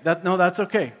 Okay, that's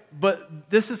okay. But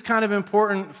this is kind of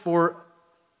important for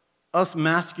us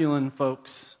masculine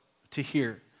folks to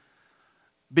hear,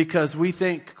 because we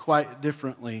think quite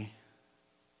differently.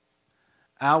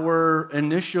 Our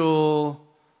initial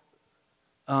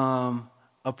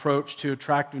approach to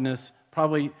attractiveness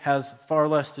probably has far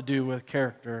less to do with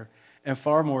character and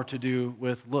far more to do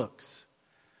with looks.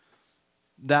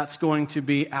 That's going to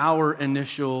be our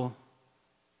initial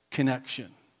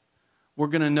connection. We're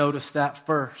going to notice that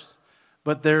first.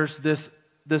 But there's this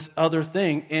other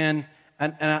thing, and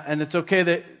it's okay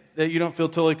that you don't feel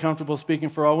totally comfortable speaking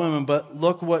for all women, but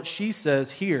look what she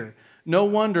says here. No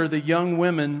wonder the young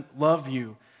women love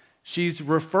you. She's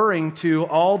referring to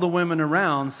all the women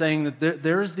around, saying that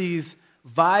there's these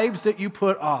vibes that you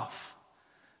put off,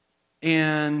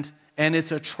 and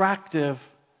it's attractive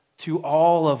to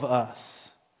all of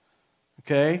us.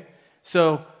 Okay?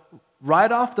 So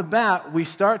right off the bat, we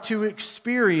start to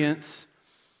experience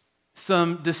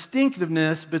some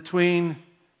distinctiveness between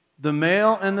the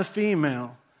male and the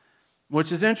female,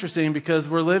 which is interesting because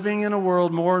we're living in a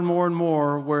world more and more and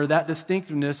more where that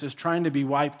distinctiveness is trying to be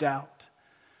wiped out.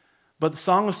 But the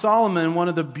Song of Solomon, one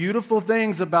of the beautiful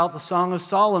things about the Song of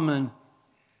Solomon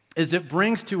is it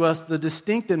brings to us the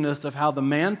distinctiveness of how the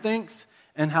man thinks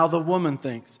and how the woman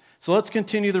thinks. So let's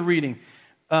continue the reading.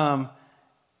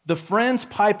 The friends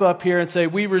pipe up here and say,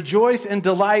 we rejoice and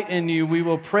delight in you. We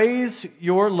will praise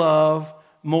your love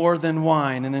more than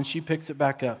wine. And then she picks it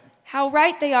back up. How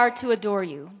right they are to adore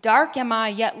you. Dark am I,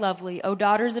 yet lovely, O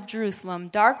daughters of Jerusalem,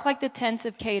 dark like the tents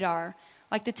of Kedar,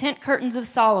 like the tent curtains of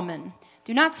Solomon.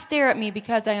 Do not stare at me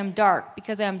because I am dark,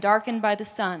 because I am darkened by the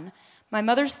sun. My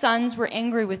mother's sons were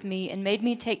angry with me and made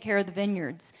me take care of the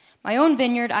vineyards. My own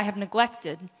vineyard I have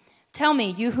neglected. Tell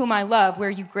me, you whom I love, where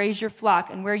you graze your flock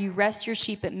and where you rest your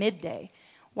sheep at midday.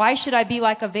 Why should I be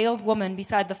like a veiled woman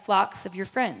beside the flocks of your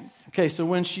friends? Okay, so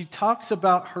when she talks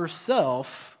about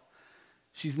herself,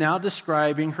 she's now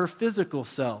describing her physical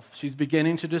self. She's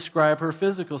beginning to describe her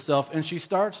physical self, and she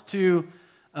starts to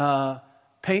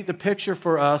paint the picture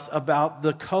for us about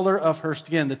the color of her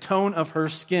skin, the tone of her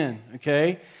skin,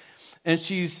 okay? And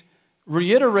she's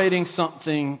reiterating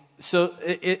something, so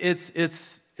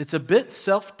it's a bit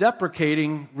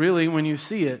self-deprecating, really, when you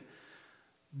see it.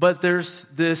 But there's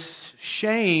this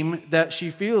shame that she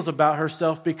feels about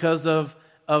herself because of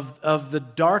the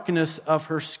darkness of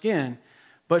her skin.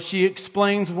 But she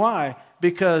explains why.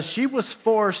 Because she was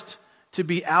forced to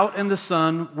be out in the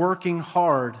sun working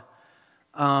hard.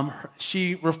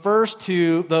 She refers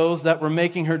to those that were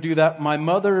making her do that, my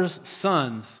mother's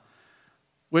sons,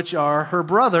 which are her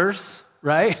brothers,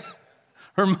 right?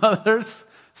 Her mother's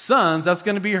sons, that's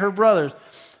going to be her brothers.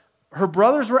 Her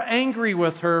brothers were angry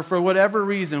with her for whatever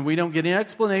reason. We don't get any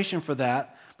explanation for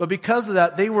that. But because of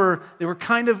that, they were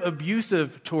kind of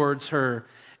abusive towards her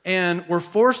and were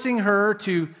forcing her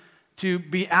to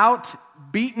be out,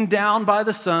 beaten down by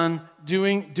the sun,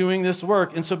 doing this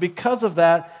work. And so because of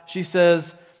that, she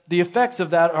says the effects of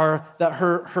that are that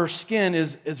her skin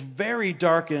is very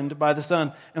darkened by the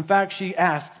sun. In fact, she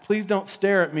asked, please don't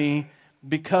stare at me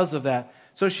because of that.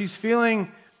 So she's feeling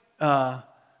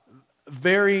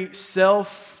very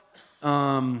self-aware,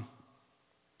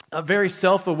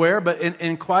 but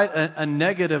in quite a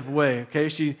negative way. Okay,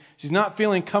 she's not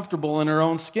feeling comfortable in her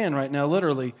own skin right now,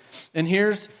 literally. And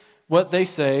here's what they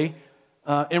say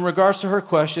in regards to her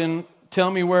question: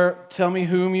 Tell me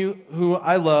who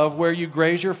I love, where you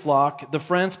graze your flock. The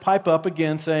friends pipe up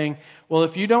again, saying, "Well,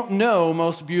 if you don't know,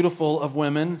 most beautiful of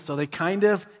women," so they kind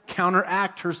of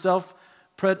counteract her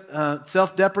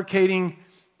self-deprecating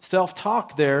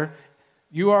self-talk there.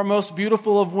 You are most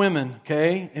beautiful of women,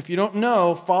 okay? If you don't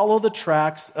know, follow the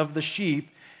tracks of the sheep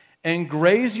and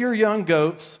graze your young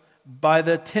goats by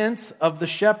the tents of the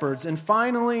shepherds. And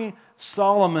finally,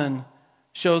 Solomon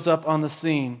shows up on the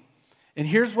scene. And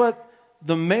here's what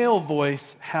the male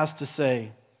voice has to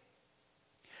say.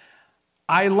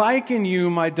 I liken you,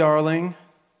 my darling,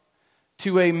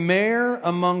 to a mare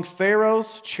among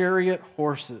Pharaoh's chariot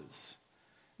horses.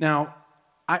 Now,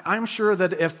 I'm sure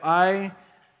that if I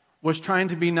was trying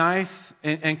to be nice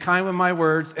and kind with my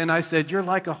words, and I said, you're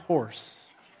like a horse,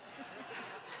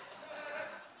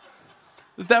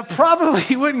 that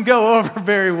probably wouldn't go over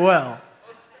very well,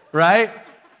 right?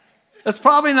 That's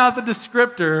probably not the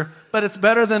descriptor, but it's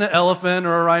better than an elephant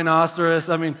or a rhinoceros.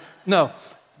 I mean, no,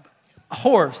 a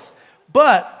horse.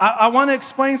 But I want to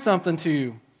explain something to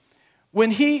you. When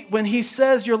he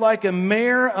says you're like a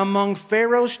mare among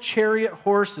Pharaoh's chariot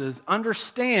horses,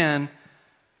 understand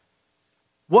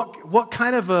what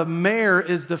kind of a mare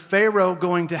is the Pharaoh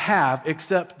going to have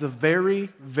except the very,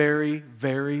 very,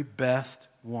 very best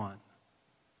one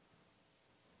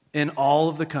in all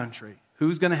of the country.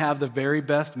 Who's going to have the very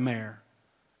best mare?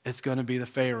 It's going to be the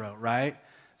Pharaoh, right?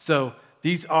 So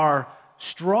these are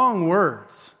strong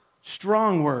words,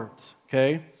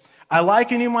 okay? I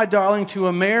liken you, my darling, to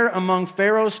a mare among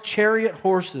Pharaoh's chariot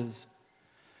horses.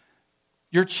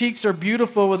 Your cheeks are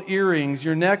beautiful with earrings,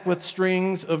 your neck with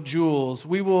strings of jewels.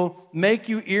 We will make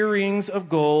you earrings of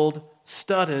gold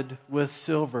studded with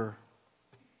silver.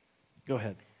 Go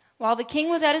ahead. While the king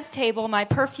was at his table, my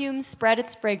perfume spread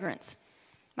its fragrance.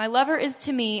 My lover is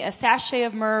to me a sachet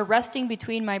of myrrh resting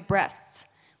between my breasts.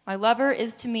 My lover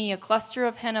is to me a cluster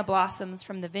of henna blossoms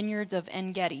from the vineyards of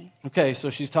En-Gedi. Okay, so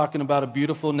she's talking about a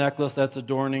beautiful necklace that's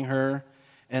adorning her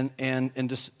and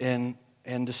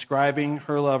describing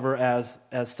her lover as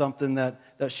something that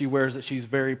she wears that she's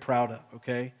very proud of,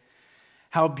 okay?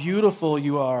 How beautiful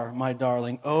you are, my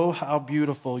darling. Oh, how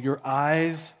beautiful. Your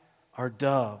eyes are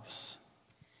doves.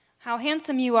 How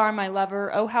handsome you are, my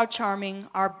lover. Oh, how charming.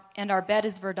 Our bed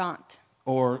is verdant.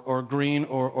 Or green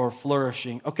or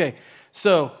flourishing. Okay,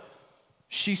 so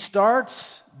she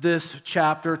starts this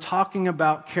chapter talking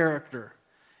about character.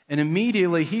 And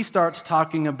immediately he starts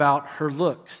talking about her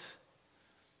looks.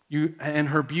 And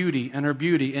her beauty. And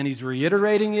he's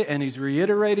reiterating it, and he's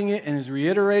reiterating it, and he's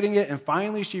reiterating it. And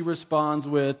finally she responds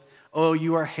with, oh,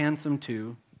 you are handsome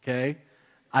too, okay?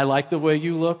 I like the way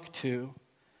you look too.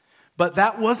 But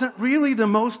that wasn't really the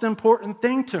most important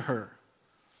thing to her.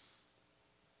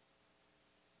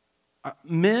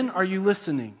 Men, are you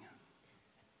listening?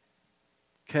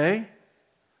 Okay?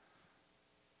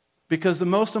 Because the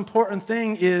most important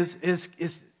thing is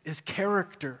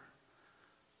character.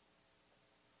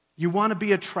 You want to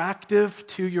be attractive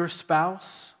to your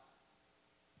spouse?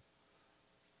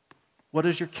 What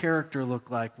does your character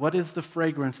look like? What is the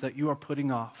fragrance that you are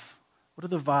putting off? What are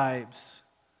the vibes?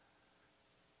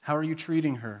 How are you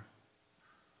treating her?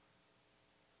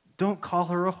 Don't call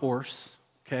her a horse,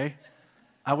 okay?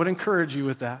 I would encourage you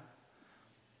with that.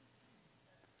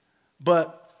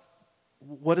 But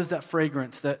what is that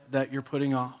fragrance that you're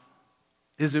putting off?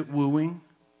 Is it wooing?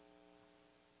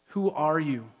 Who are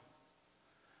you?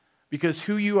 Because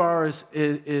who you are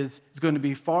is going to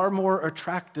be far more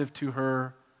attractive to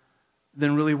her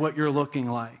than really what you're looking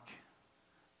like.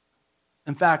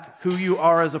 In fact, who you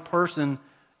are as a person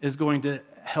is going to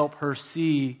help her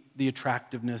see the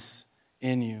attractiveness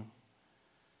in you.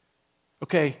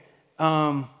 Okay,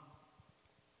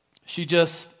 she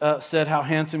just said, how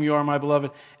handsome you are, my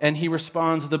beloved. And he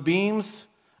responds, the beams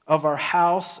of our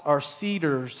house are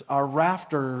cedars, our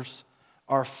rafters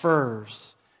are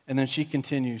firs. And then she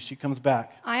continues, she comes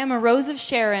back. I am a rose of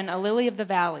Sharon, a lily of the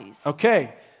valleys.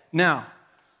 Okay, now,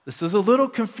 this is a little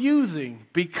confusing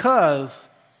because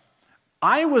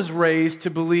I was raised to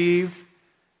believe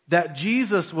that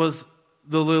Jesus was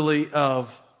the lily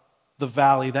of the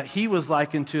valley, that he was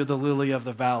likened to the lily of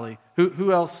the valley.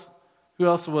 Who else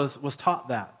was taught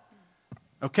that?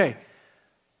 Okay.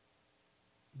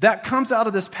 That comes out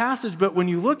of this passage, but when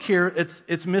you look here,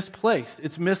 it's misplaced.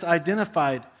 It's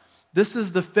misidentified. This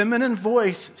is the feminine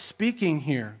voice speaking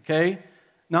here, okay?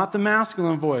 Not the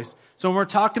masculine voice. So when we're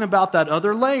talking about that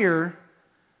other layer,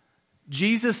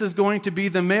 Jesus is going to be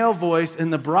the male voice,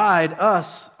 and the bride,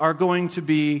 us, are going to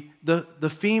be the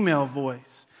female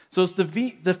voice. So it's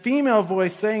the female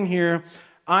voice saying here,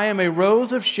 I am a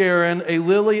rose of Sharon, a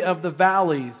lily of the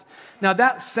valleys. Now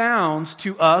that sounds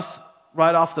to us,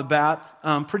 right off the bat,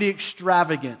 pretty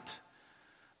extravagant.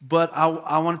 But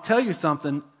I want to tell you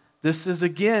something.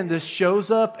 This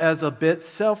shows up as a bit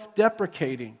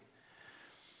self-deprecating.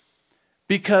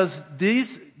 Because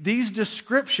these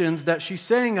descriptions that she's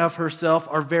saying of herself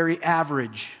are very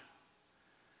average.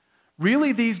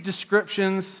 Really, these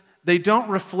descriptions, they don't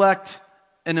reflect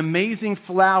an amazing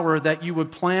flower that you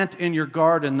would plant in your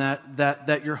garden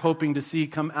that you're hoping to see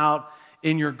come out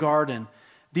in your garden.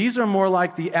 These are more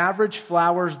like the average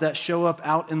flowers that show up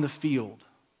out in the field.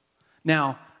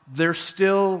 Now, there's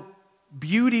still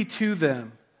beauty to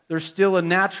them. There's still a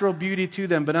natural beauty to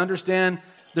them, but understand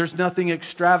there's nothing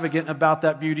extravagant about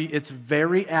that beauty. It's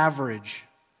very average.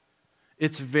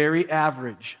 It's very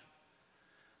average.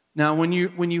 Now, when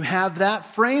you have that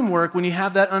framework, when you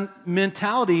have that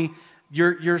mentality,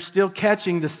 you're still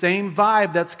catching the same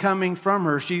vibe that's coming from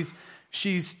her.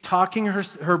 She's talking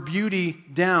her beauty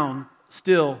down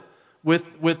still with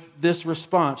this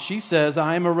response. She says,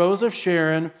 I am a rose of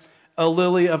Sharon, a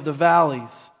lily of the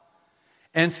valleys.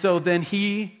 And so then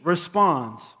he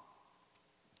responds,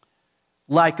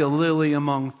 like a lily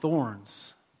among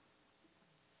thorns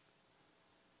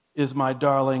is my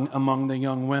darling among the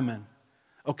young women.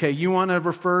 Okay, you want to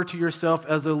refer to yourself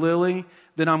as a lily?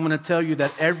 Then I'm going to tell you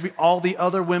that all the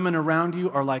other women around you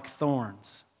are like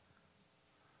thorns.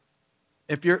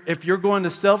 If you're going to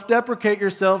self-deprecate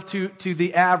yourself to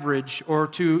the average or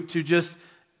to just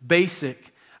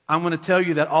basic, I'm going to tell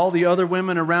you that all the other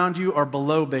women around you are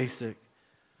below basic.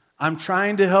 I'm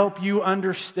trying to help you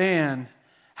understand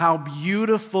how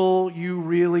beautiful you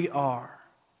really are.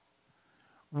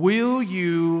 Will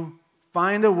you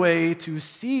find a way to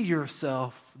see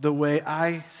yourself the way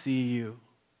I see you?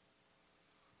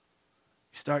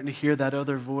 You starting to hear that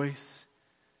other voice?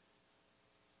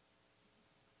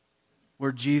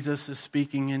 Where Jesus is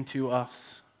speaking into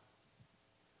us,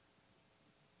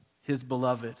 his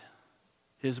beloved,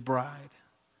 his bride.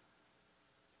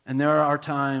 And there are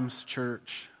times,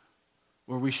 church,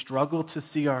 where we struggle to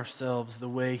see ourselves the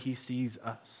way he sees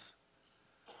us.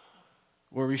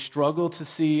 Where we struggle to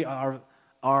see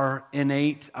our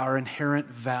inherent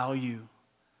value.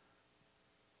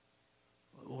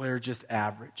 We're just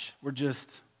average. We're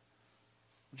just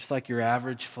like your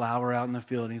average flower out in the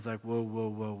field. And he's like, whoa, whoa,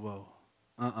 whoa, whoa.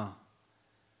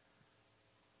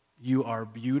 You are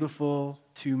beautiful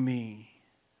to me,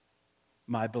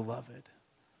 my beloved.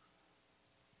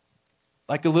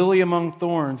 Like a lily among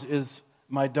thorns is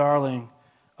my darling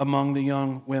among the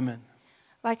young women.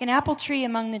 Like an apple tree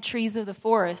among the trees of the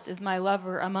forest is my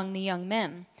lover among the young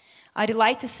men. I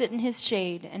delight to sit in his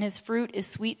shade, and his fruit is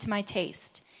sweet to my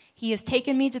taste. He has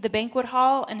taken me to the banquet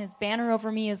hall, and his banner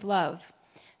over me is love.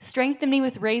 Strengthen me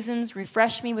with raisins,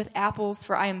 refresh me with apples,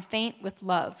 for I am faint with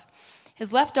love.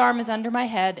 His left arm is under my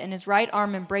head, and his right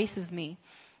arm embraces me.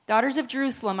 Daughters of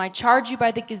Jerusalem, I charge you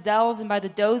by the gazelles and by the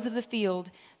does of the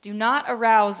field, do not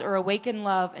arouse or awaken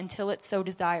love until it so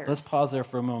desires. Let's pause there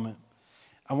for a moment.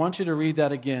 I want you to read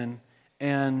that again.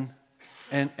 And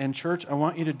church, I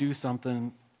want you to do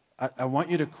something. I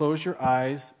want you to close your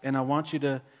eyes, and I want you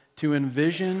to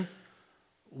envision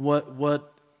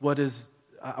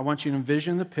I want you to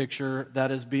envision the picture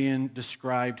that is being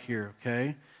described here,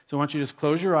 okay? So I want you to just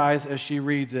close your eyes as she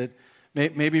reads it.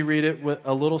 Maybe read it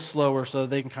a little slower so that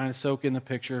they can kind of soak in the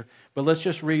picture. But let's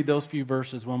just read those few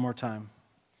verses one more time.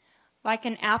 Like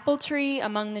an apple tree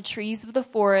among the trees of the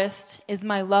forest is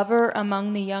my lover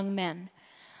among the young men.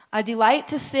 I delight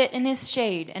to sit in his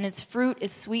shade, and his fruit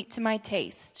is sweet to my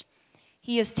taste.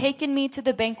 He has taken me to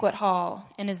the banquet hall,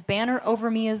 and his banner over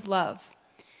me is love.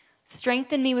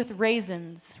 Strengthen me with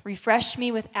raisins, refresh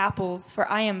me with apples, for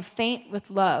I am faint with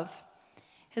love.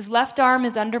 His left arm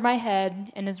is under my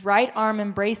head, and his right arm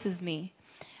embraces me.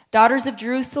 Daughters of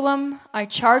Jerusalem, I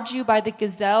charge you by the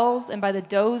gazelles and by the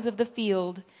does of the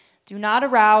field, do not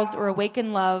arouse or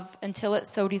awaken love until it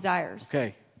so desires.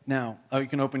 Okay, now, you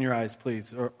can open your eyes,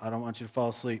 please, or I don't want you to fall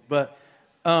asleep. But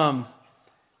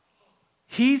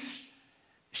she's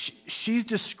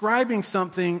describing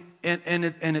something, and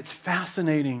it's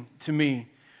fascinating to me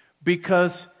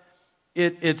because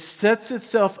it sets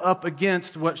itself up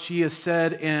against what she has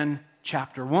said in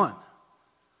chapter 1.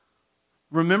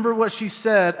 Remember what she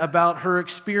said about her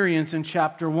experience in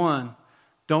chapter 1.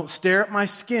 Don't stare at my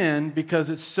skin because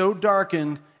it's so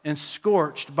darkened and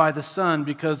scorched by the sun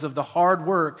because of the hard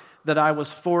work that I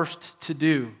was forced to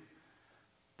do.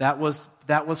 That was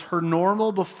her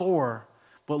normal before,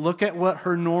 but look at what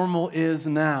her normal is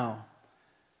now.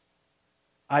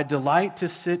 I delight to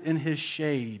sit in his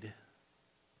shade,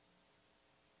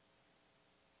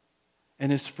 and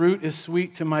his fruit is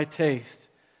sweet to my taste.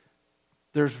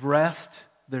 There's rest,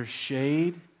 there's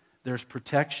shade, there's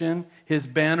protection. His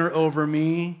banner over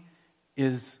me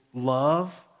is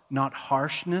love, not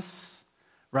harshness,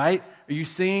 right? Are you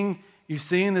seeing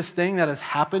this thing that has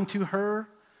happened to her?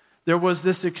 There was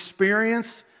this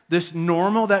experience, this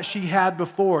normal that she had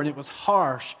before, and it was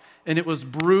harsh, and it was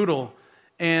brutal,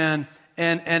 and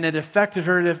it affected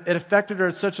her. It affected her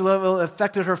at such a level, it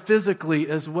affected her physically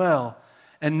as well.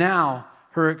 And now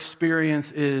her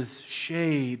experience is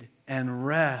shade and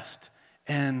rest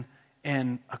and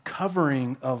a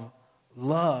covering of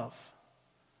love.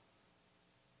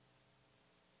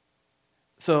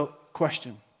 So,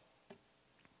 question.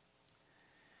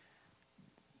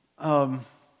 Do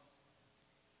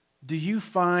you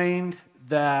find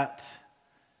that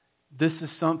this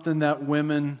is something that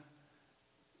women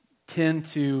tend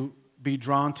to be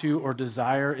drawn to or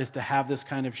desire, is to have this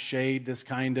kind of shade, this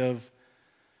kind of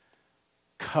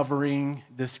covering,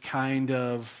 this kind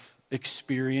of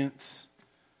experience?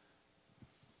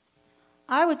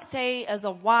 I would say as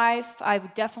a wife, I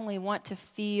would definitely want to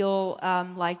feel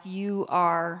like you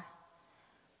are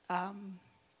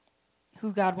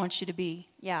who God wants you to be.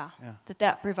 Yeah.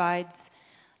 That provides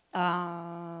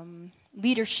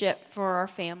leadership for our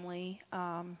family.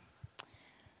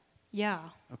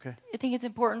 Okay. I think it's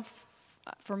important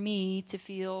for me to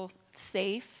feel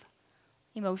safe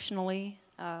emotionally.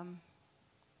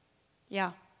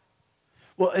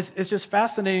 Well, it's just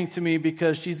fascinating to me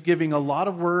because she's giving a lot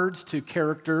of words to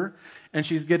character, and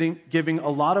she's giving a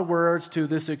lot of words to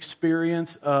this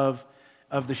experience of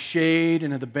the shade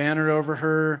and of the banner over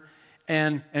her,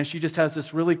 and she just has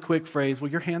this really quick phrase,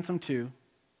 well, you're handsome too.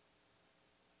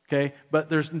 Okay? But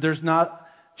there's not,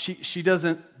 she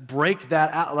doesn't break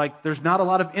that out, like there's not a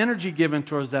lot of energy given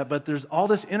towards that, but there's all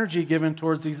this energy given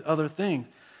towards these other things.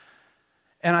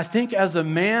 And I think as a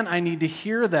man, I need to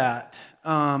hear that.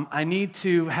 I need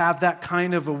to have that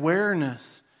kind of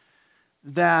awareness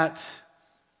that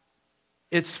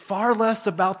it's far less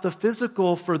about the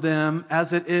physical for them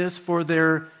as it is for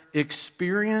their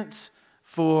experience,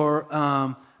 for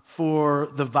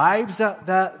the vibes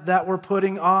that we're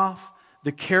putting off,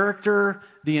 the character,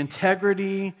 the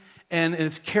integrity, and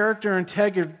it's character and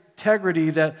integrity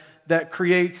that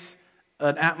creates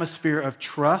an atmosphere of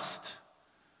trust.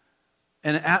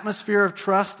 In an atmosphere of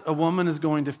trust, a woman is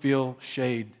going to feel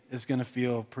shade, is going to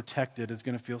feel protected, is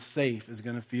going to feel safe, is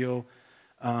going to feel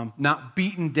not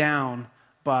beaten down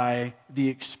by the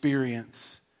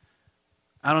experience.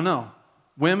 I don't know.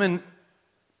 Women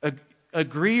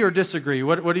agree or disagree?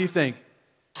 What do you think?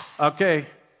 Okay.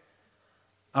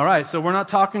 All right, so we're not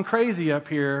talking crazy up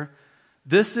here.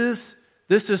 This is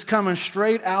coming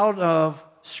straight out of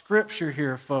Scripture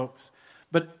here, folks.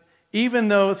 But even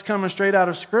though it's coming straight out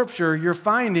of Scripture, you're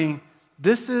finding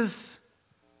this is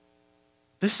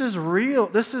real.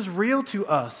 This is real to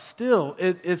us still.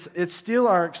 It's still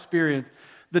our experience.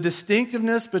 The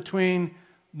distinctiveness between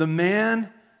the man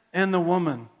and the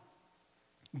woman.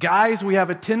 Guys, we have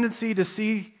a tendency to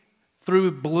see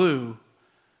through blue.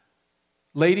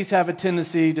 Ladies have a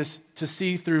tendency to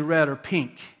see through red or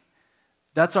pink.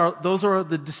 Those are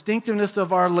the distinctiveness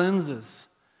of our lenses.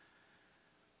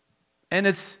 And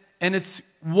it's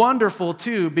wonderful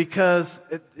too, because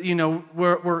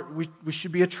we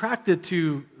should be attracted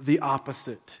to the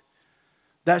opposite.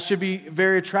 That should be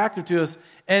very attractive to us.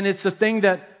 And it's the thing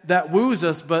that woos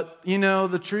us, but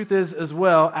the truth is as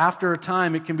well, after a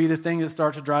time, it can be the thing that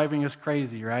starts driving us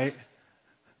crazy, right?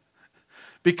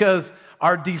 Because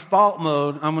our default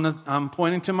mode, I'm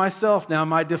pointing to myself now,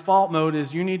 my default mode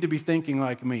is you need to be thinking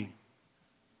like me.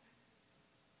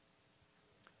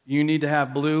 You need to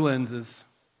have blue lenses.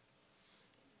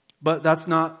 But that's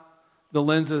not the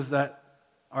lenses that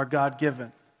are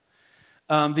God-given.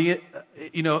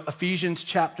 Ephesians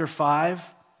chapter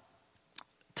 5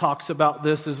 talks about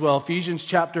this as well. Ephesians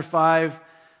chapter 5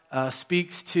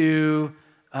 speaks to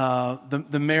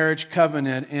the marriage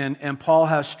covenant, and Paul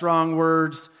has strong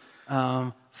words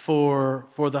for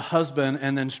the husband,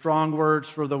 and then strong words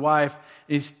for the wife,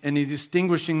 and he's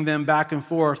distinguishing them back and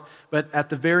forth. But at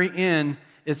the very end,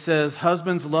 it says,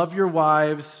 "Husbands, love your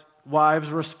wives. Wives,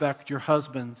 respect your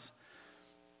husbands."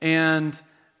 And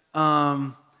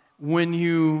when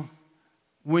you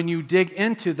dig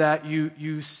into that,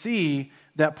 you see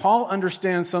that Paul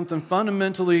understands something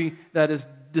fundamentally that is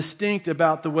distinct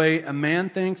about the way a man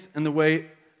thinks and the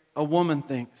way a woman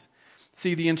thinks.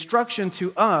 See, the instruction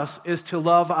to us is to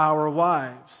love our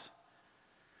wives.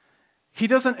 He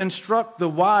doesn't instruct the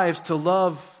wives to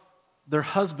love their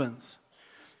husbands.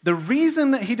 The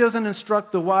reason that he doesn't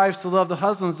instruct the wives to love the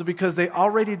husbands is because they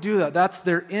already do that. That's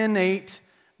their innate,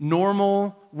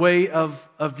 normal way of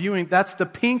viewing. That's the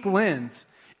pink lens.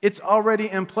 It's already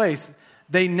in place.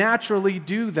 They naturally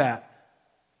do that.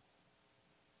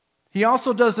 He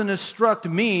also doesn't instruct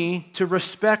me to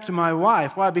respect my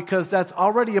wife. Why? Because that's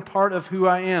already a part of who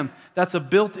I am. That's a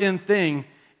built-in thing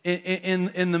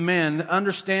in the man,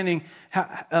 understanding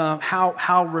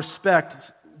how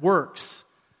respect works.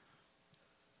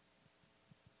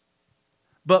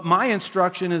 But my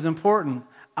instruction is important.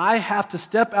 I have to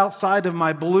step outside of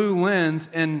my blue lens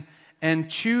and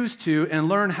choose to and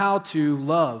learn how to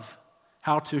love,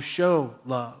 how to show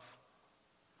love.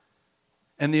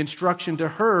 And the instruction to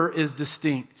her is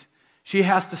distinct. She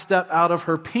has to step out of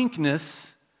her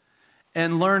pinkness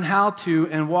and learn how to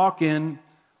and walk in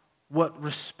what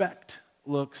respect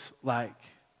looks like.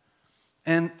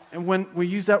 And when we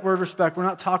use that word respect, we're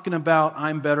not talking about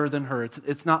I'm better than her.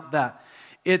 It's not that.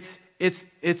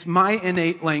 It's my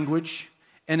innate language,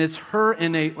 and it's her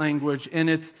innate language,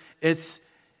 and it's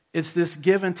this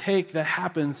give and take that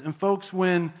happens. And folks,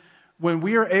 when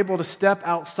we are able to step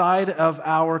outside of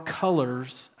our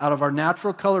colors, out of our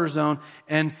natural color zone,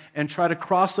 and try to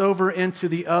cross over into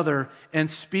the other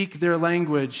and speak their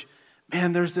language,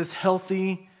 man, there's this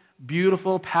healthy,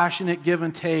 beautiful, passionate give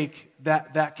and take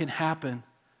that can happen.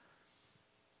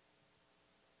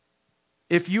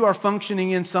 If you are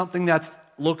functioning in something that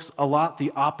looks a lot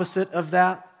the opposite of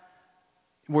that,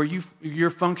 where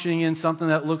you're functioning in something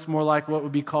that looks more like what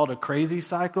would be called a crazy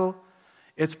cycle,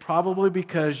 it's probably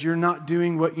because you're not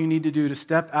doing what you need to do to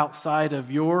step outside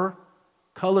of your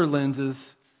color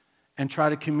lenses and try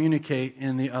to communicate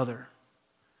in the other.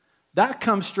 That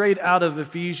comes straight out of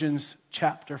Ephesians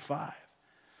chapter 5.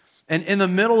 And in the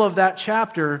middle of that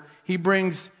chapter, he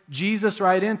brings Jesus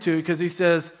right into it because he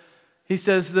says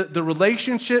that the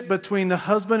relationship between the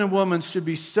husband and woman should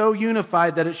be so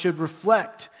unified that it should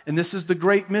reflect, and this is the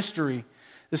great mystery.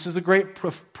 This is the great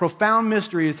profound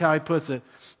mystery is how he puts it.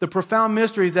 The profound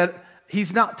mystery is that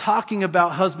he's not talking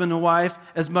about husband and wife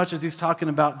as much as he's talking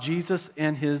about Jesus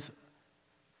and his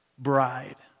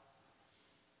bride.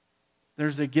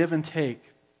 There's a give and take.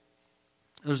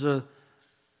 There's a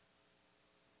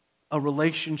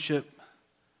relationship,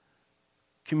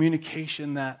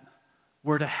 communication that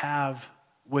we're to have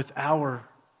with our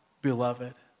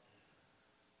beloved.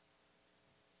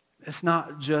 It's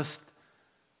not just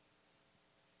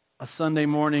a Sunday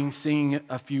morning singing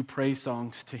a few praise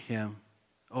songs to him.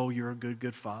 Oh, you're a good,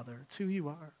 good father. It's who you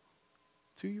are.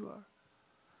 It's who you are.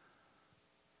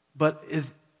 But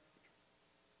is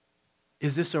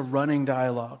this a running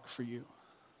dialogue for you?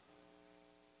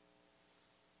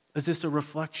 Is this a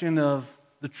reflection of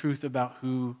the truth about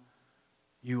who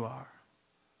you are?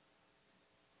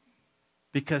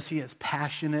 Because he is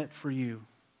passionate for you.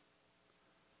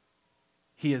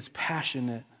 He is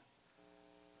passionate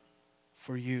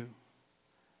for you.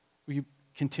 Will you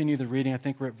continue the reading? I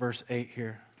think we're at verse 8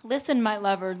 here. Listen, my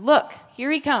lover, look, here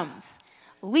he comes,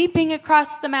 leaping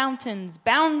across the mountains,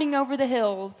 bounding over the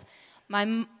hills.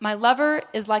 My lover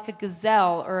is like a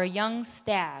gazelle or a young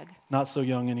stag. Not so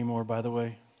young anymore, by the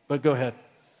way, but go ahead.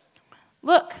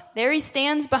 Look, there he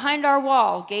stands behind our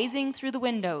wall, gazing through the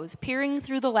windows, peering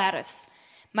through the lattice.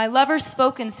 My lover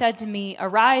spoke and said to me,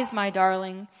 arise, my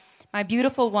darling, my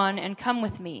beautiful one, and come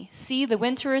with me. See, the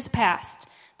winter is past.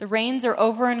 The rains are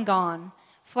over and gone.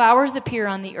 Flowers appear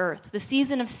on the earth. The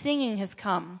season of singing has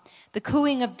come. The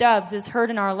cooing of doves is heard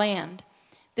in our land.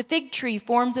 The fig tree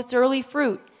forms its early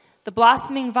fruit. The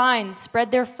blossoming vines spread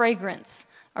their fragrance.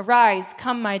 Arise,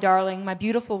 come, my darling, my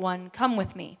beautiful one, come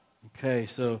with me. Okay,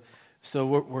 so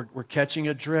we're catching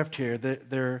a drift here.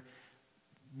 There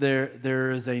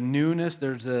is a newness.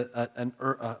 There's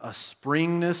a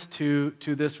springness to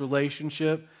this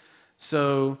relationship.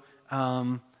 So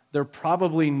they're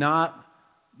probably not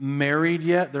married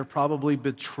yet. They're probably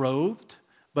betrothed.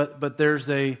 But there's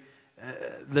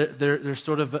there's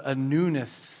sort of a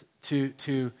newness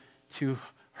to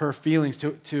her feelings,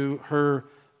 to her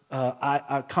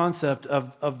concept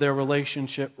of their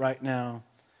relationship right now.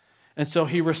 And so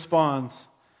he responds,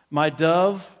 "My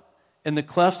dove, in the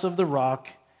clefts of the rock,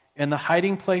 in the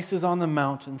hiding places on the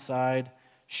mountainside,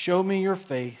 show me your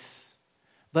face.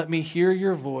 Let me hear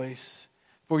your voice,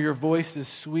 for your voice is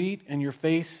sweet and your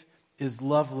face is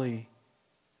lovely."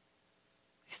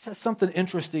 He says something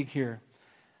interesting here.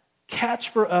 Catch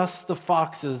for us the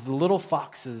foxes, the little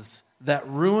foxes that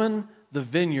ruin the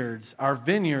vineyards, our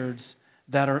vineyards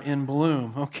that are in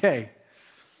bloom. Okay.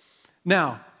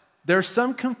 Now, there's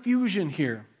some confusion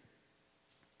here.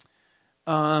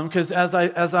 Because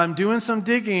as I'm doing some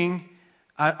digging,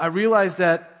 I realize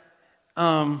that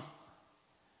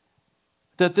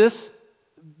that this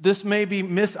may be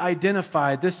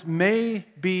misidentified. This may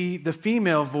be the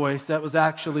female voice that was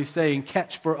actually saying,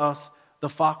 "Catch for us the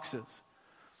foxes."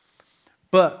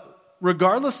 But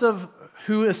regardless of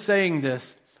who is saying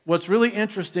this, what's really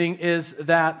interesting is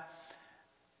that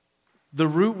the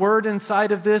root word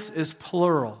inside of this is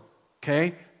plural,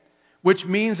 okay? Which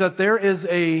means that there is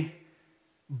a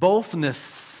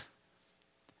bothness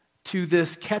to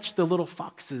this catch the little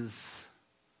foxes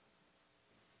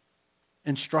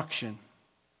instruction.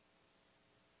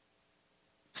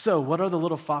 So, what are the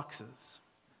little foxes?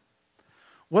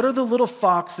 What are the little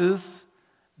foxes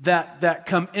that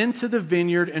come into the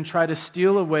vineyard and try to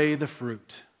steal away the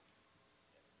fruit?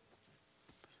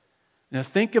 Now,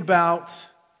 think about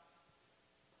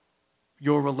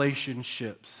your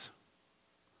relationships.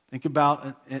 Think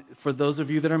about, for those of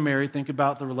you that are married, think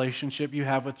about the relationship you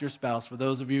have with your spouse. For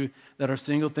those of you that are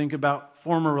single, think about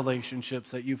former relationships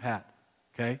that you've had,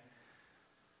 okay?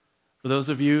 For those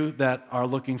of you that are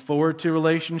looking forward to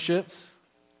relationships,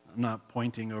 I'm not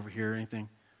pointing over here or anything.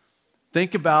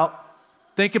 Think about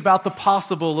the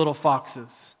possible little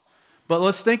foxes. But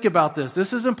let's think about this.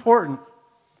 This is important.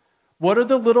 What are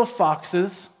the little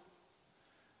foxes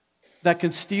that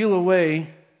can steal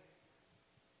away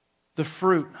the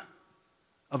fruit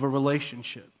of a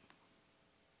relationship?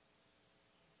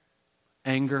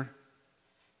 Anger.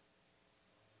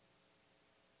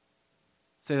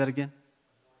 Say that again.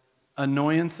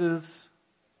 Annoyances,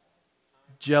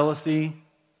 jealousy,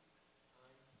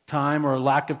 time or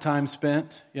lack of time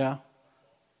spent, yeah.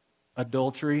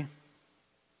 Adultery.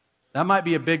 That might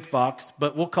be a big fox,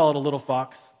 but we'll call it a little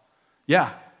fox.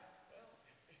 Yeah.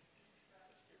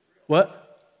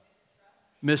 What?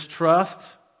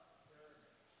 Mistrust.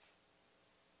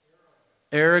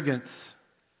 Arrogance.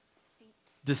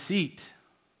 Deceit.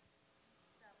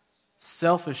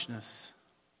 Selfishness.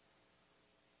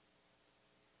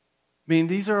 I mean,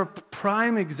 these are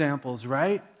prime examples,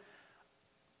 right?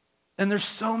 And there's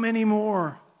so many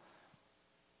more.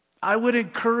 I would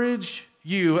encourage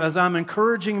you, as I'm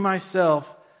encouraging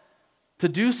myself, to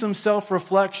do some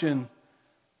self-reflection.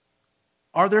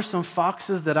 Are there some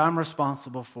foxes that I'm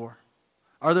responsible for?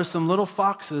 Are there some little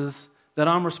foxes that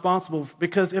I'm responsible for?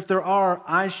 Because if there are,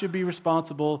 I should be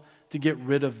responsible to get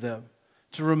rid of them,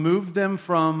 to remove them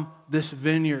from this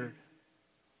vineyard.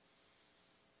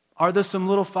 Are there some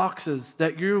little foxes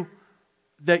that you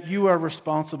are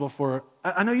responsible for?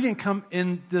 I know you didn't come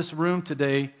in this room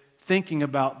today thinking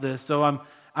about this, so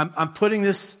I'm putting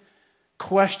this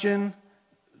question,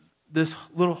 this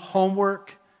little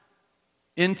homework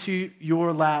into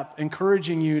your lap,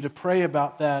 encouraging you to pray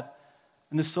about that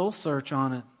and to soul search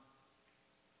on it.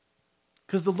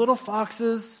 Because the little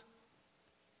foxes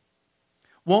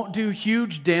won't do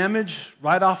huge damage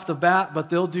right off the bat,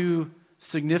 but they'll do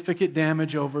significant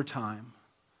damage over time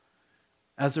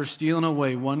as they're stealing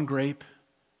away one grape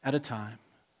at a time.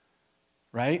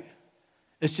 Right?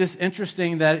 It's just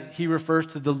interesting that he refers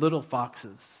to the little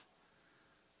foxes,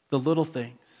 the little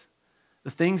things, the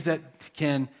things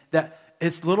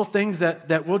it's little things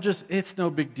that will just, it's no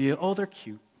big deal. Oh, they're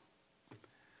cute.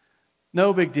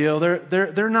 No big deal.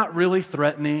 They're not really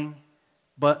threatening,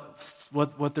 but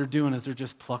what they're doing is they're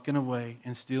just plucking away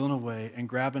and stealing away and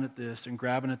grabbing at this and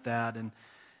grabbing at that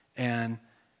and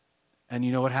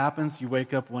you know what happens? You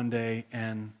wake up one day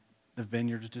and the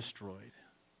vineyard's destroyed.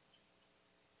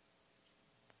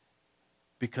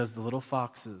 because the little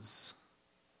foxes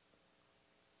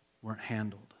weren't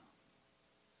handled.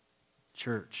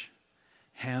 Church,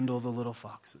 handle the little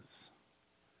foxes.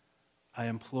 I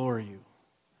implore you,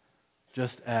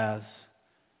 just as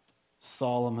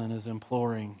Solomon is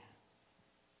imploring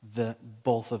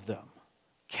both of them.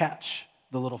 Catch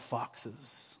the little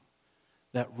foxes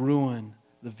that ruin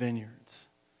the vineyards,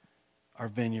 our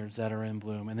vineyards that are in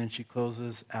bloom. And then she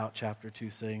closes out chapter 2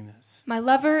 saying this. My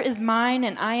lover is mine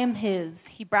and I am his.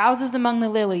 He browses among the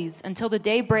lilies until the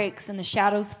day breaks and the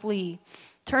shadows flee.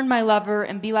 Turn, my lover,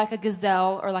 and be like a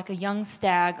gazelle or like a young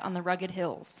stag on the rugged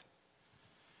hills.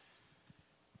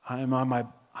 I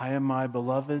am my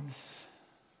beloved's,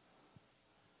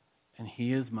 and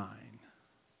he is mine.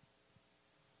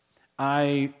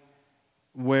 I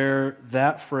wear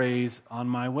that phrase on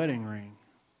my wedding ring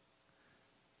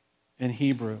in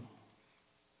Hebrew.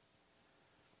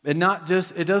 It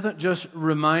doesn't just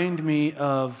remind me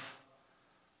of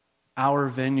our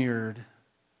vineyard,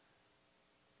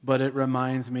 but it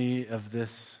reminds me of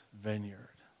this vineyard.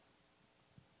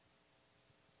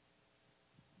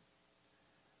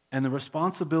 And the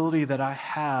responsibility that I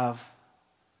have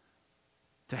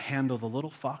to handle the little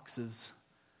foxes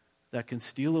that can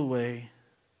steal away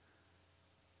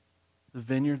the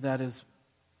vineyard that is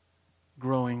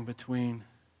growing between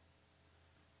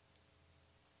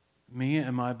me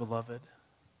and my beloved.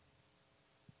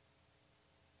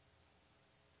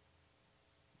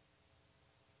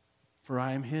 For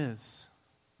I am his,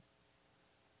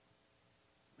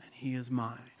 and he is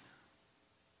mine.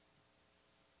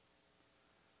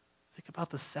 Think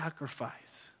about the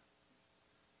sacrifice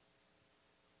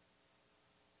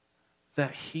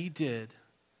that he did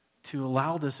to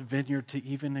allow this vineyard to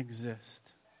even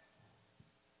exist.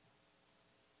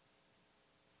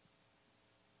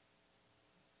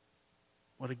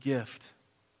 What a gift.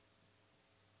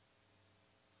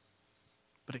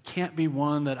 But it can't be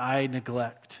one that I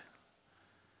neglect.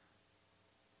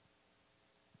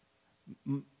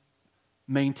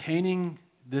 Maintaining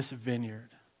this vineyard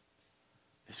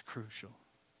is crucial.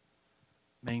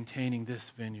 Maintaining this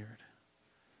vineyard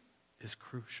is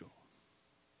crucial.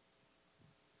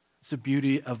 It's the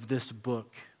beauty of this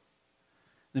book.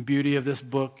 The beauty of this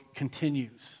book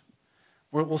continues.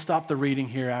 We'll stop the reading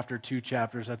here after 2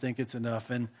 chapters. I think it's enough,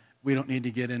 and we don't need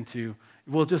to get into.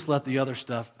 We'll just let the other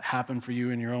stuff happen for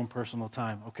you in your own personal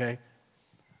time, okay?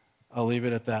 I'll leave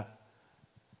it at that.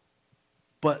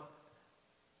 But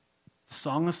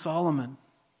Song of Solomon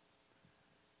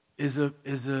is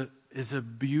a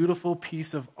beautiful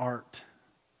piece of art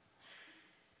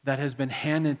that has been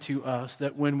handed to us,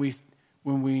 that when we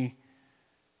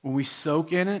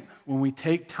soak in it, when we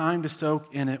take time to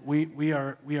soak in it, we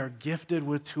are gifted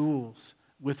with tools,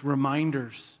 with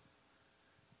reminders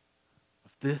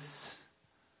of this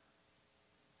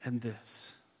and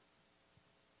this.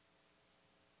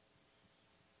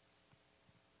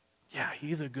 Yeah,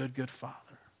 he's a good father.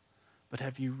 But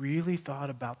have you really thought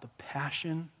about the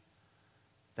passion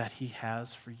that he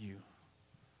has for you?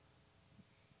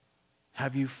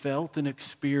 Have you felt and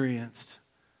experienced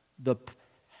the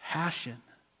passion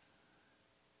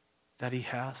that he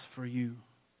has for you?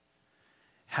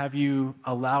 Have you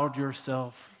allowed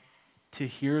yourself to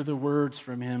hear the words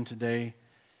from him today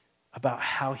about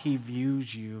how he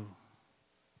views you?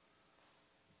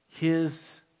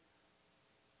 His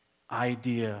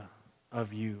idea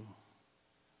of you.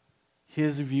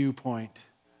 His viewpoint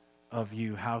of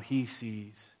you, how he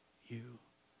sees you,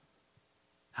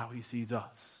 how he sees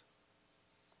us.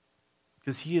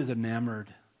 Because he is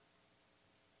enamored.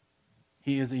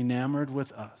 He is enamored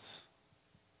with us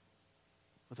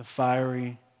with a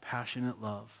fiery, passionate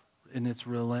love. And it's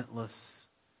relentless.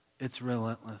 It's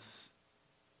relentless.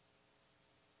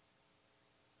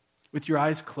 With your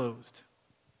eyes closed,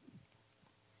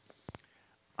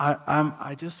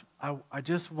 I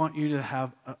just want you to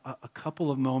have a couple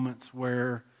of moments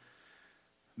where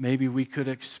maybe we could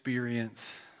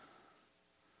experience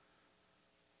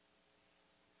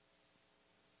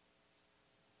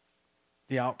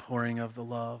the outpouring of the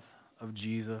love of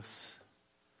Jesus.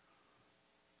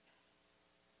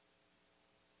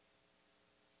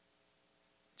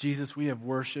 Jesus, we have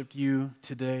worshiped you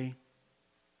today.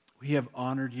 We have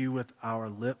honored you with our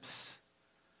lips.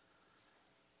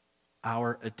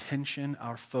 Our attention,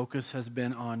 our focus has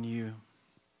been on you.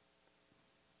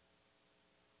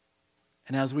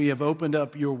 And as we have opened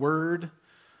up your word,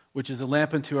 which is a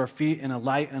lamp unto our feet and a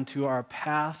light unto our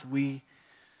path, we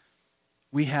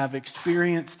have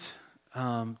experienced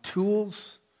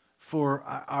tools for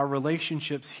our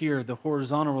relationships here, the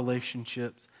horizontal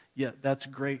relationships. Yeah, that's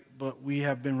great, but we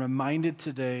have been reminded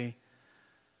today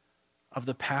of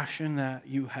the passion that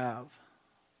you have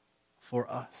for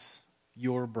us,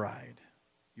 your bride,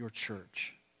 your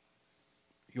church,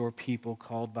 your people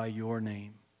called by your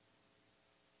name.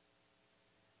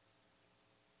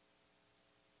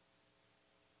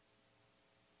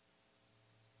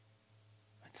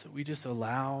 And so we just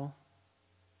allow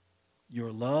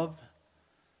your love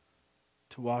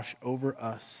to wash over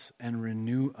us and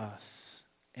renew us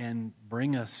and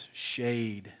bring us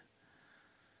shade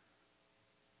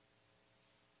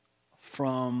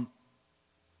from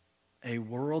a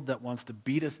world that wants to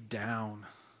beat us down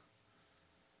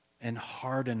and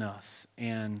harden us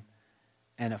and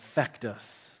affect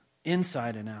us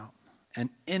inside and out and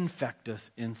infect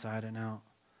us inside and out.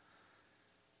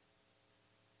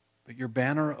 But your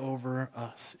banner over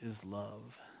us is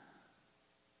love.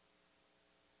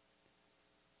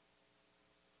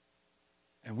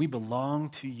 And we belong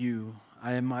to you.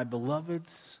 I am my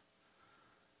beloved's.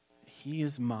 He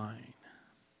is mine.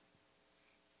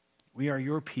 We are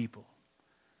your people,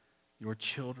 your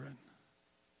children,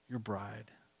 your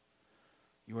bride.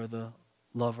 You are the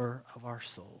lover of our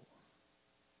soul.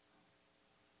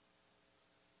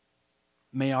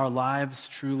 May our lives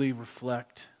truly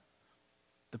reflect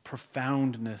the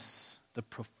profoundness, the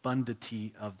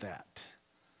profundity of that.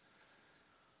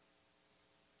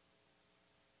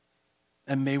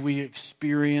 And may we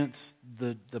experience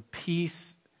the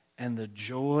peace and the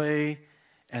joy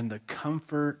and the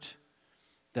comfort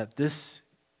that this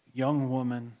young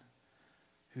woman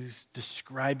who's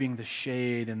describing the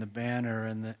shade and the banner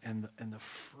and the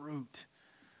fruit,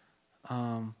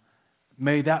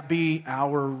 may that be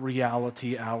our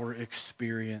reality, our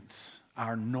experience,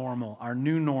 our normal, our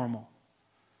new normal,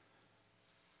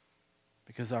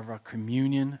 because of our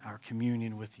communion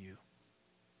with you.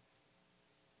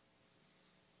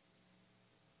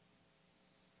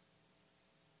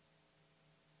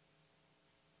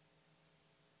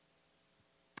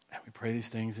 And we pray these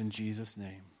things in Jesus'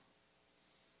 name.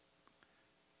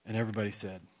 And everybody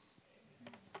said,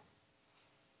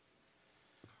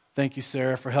 thank you,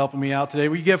 Sarah, for helping me out today.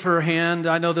 Will you give her a hand?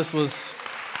 I know this was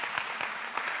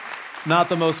not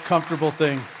the most comfortable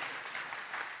thing.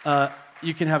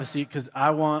 You can have a seat because I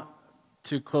want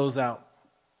to close out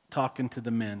talking to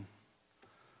the men.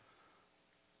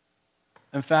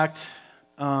 In fact,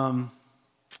 I'd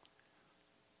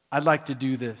like to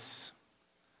do this.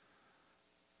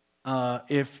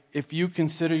 If you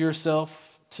consider yourself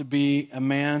to be a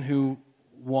man who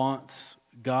wants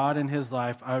God in his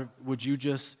life, would you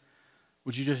just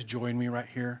join me right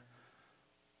here?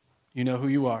 You know who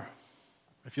you are.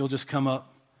 If you'll just come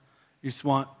up, you just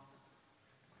want.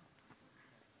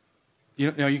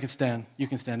 You can stand. You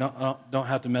can stand. Don't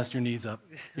have to mess your knees up.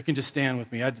 You can just stand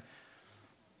with me. I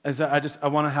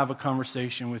want to have a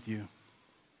conversation with you.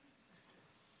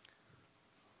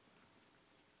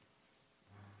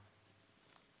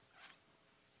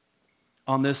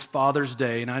 On this Father's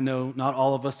Day, and I know not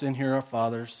all of us in here are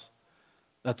fathers.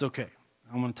 That's okay.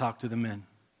 I want to talk to the men.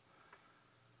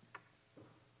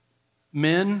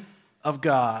 Men of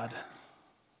God,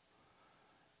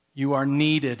 you are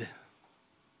needed.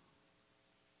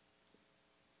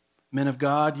 Men of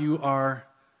God, you are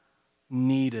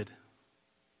needed.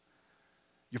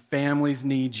 Your families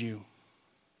need you.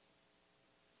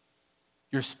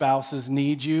 Your spouses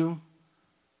need you.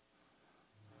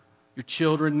 Your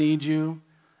children need you.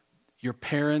 Your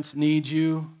parents need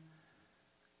you.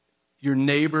 Your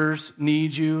neighbors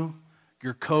need you.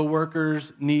 Your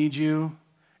coworkers need you.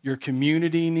 Your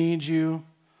community needs you.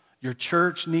 Your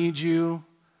church needs you.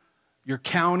 Your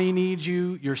county needs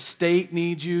you. Your state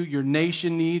needs you. Your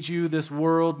nation needs you. This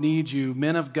world needs you.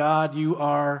 Men of God, you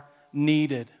are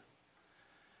needed.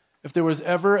 If there was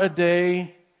ever a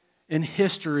day in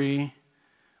history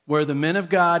where the men of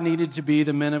God needed to be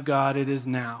the men of God, it is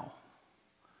now.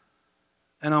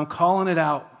 And I'm calling it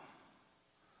out.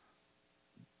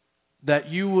 That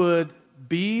you would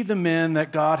be the men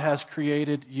that God has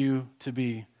created you to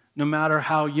be. No matter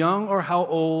how young or how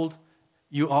old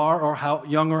you are, or how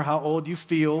young or how old you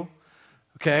feel,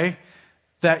 okay?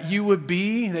 That you would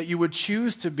be, that you would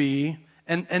choose to be,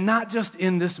 and not just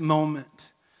in this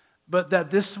moment, but that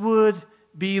this would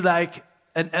be like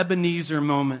an Ebenezer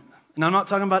moment. And I'm not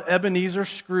talking about Ebenezer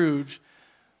Scrooge,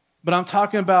 but I'm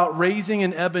talking about raising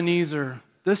an Ebenezer.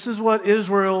 This is what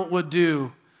Israel would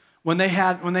do when they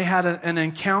had an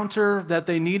encounter that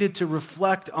they needed to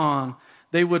reflect on.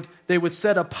 They would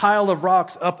set a pile of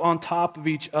rocks up on top of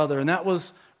each other, and that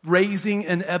was raising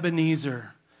an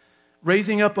Ebenezer,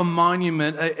 raising up a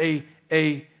monument.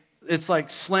 It's like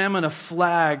slamming a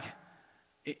flag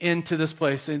into this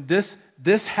place, and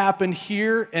this happened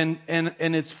here, and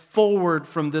it's forward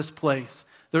from this place.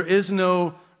 There is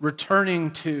no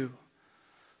returning to.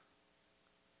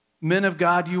 Men of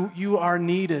God, you are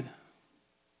needed.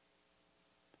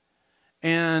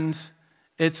 And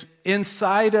it's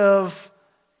inside of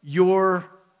your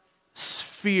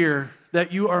sphere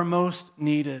that you are most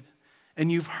needed.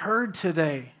 And you've heard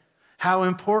today how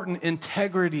important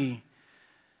integrity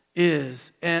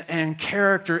is and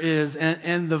character is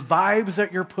and the vibes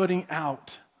that you're putting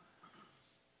out.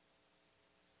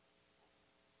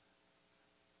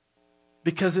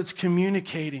 Because it's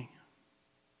communicating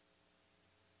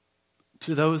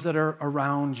to those that are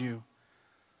around you.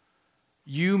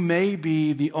 You may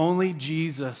be the only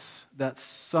Jesus that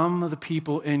some of the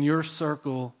people in your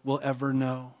circle will ever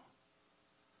know.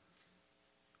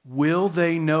 Will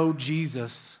they know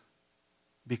Jesus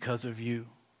because of you?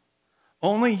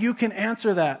 Only you can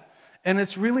answer that. And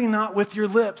it's really not with your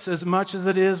lips as much as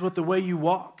it is with the way you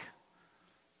walk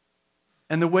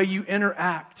and the way you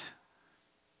interact.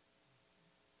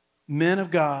 Men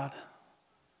of God,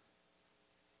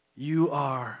 you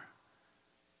are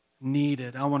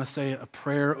needed. I want to say a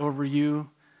prayer over you.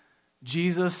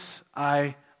 Jesus,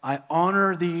 I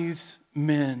honor these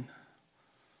men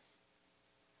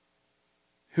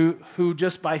who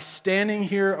just by standing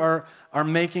here are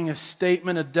making a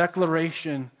statement, a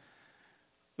declaration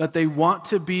that they want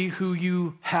to be who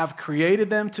you have created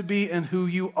them to be and who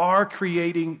you are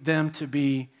creating them to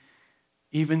be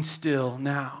even still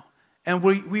now. And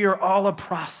we are all a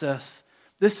process.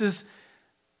 This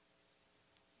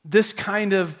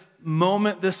kind of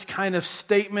moment, this kind of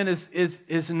statement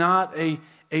is not a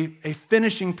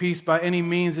finishing piece by any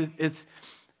means.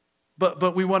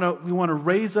 But we want to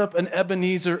raise up an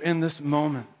Ebenezer in this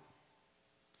moment.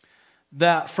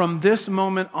 That from this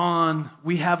moment on,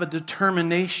 we have a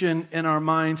determination in our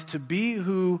minds to be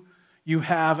who you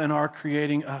have and are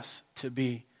creating us to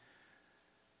be.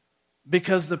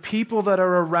 Because the people that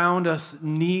are around us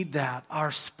need that.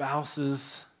 Our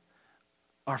spouses,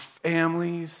 our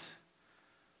families,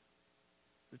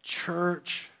 the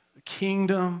church, the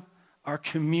kingdom, our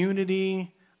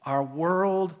community, our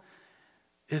world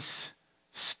is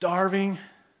starving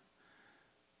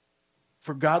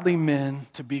for godly men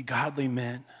to be godly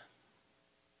men.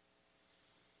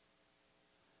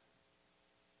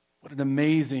 What an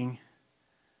amazing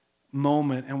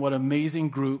moment and what an amazing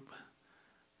group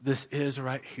this is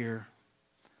right here.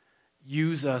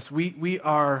 Use us. We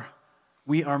are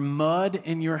mud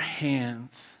in your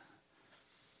hands.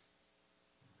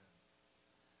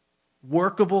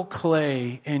 Workable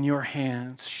clay in your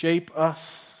hands. Shape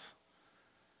us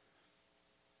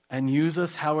and use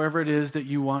us however it is that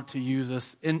you want to use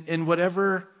us in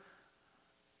whatever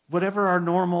our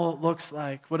normal looks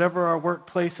like, whatever our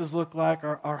workplaces look like,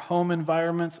 our home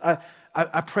environments.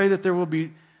 I pray that there will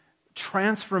be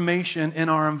transformation in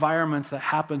our environments that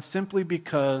happens simply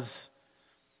because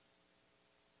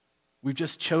we've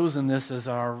just chosen this as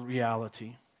our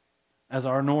reality, as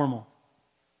our normal.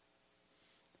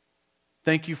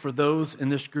 Thank you for those in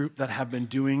this group that have been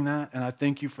doing that, and I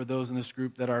thank you for those in this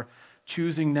group that are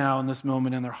choosing now in this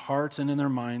moment in their hearts and in their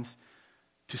minds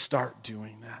to start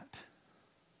doing that.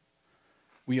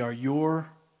 We are your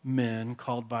men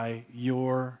called by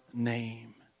your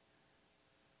name.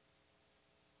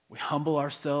 We humble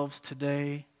ourselves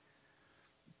today.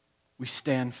 We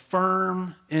stand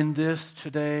firm in this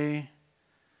today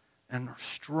and are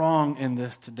strong in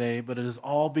this today, but it is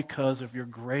all because of your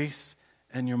grace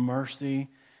and your mercy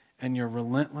and your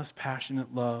relentless,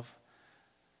 passionate love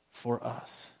for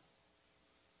us.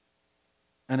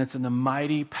 And it's in the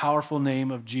mighty, powerful name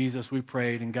of Jesus we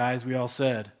prayed. And guys, we all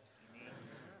said, amen.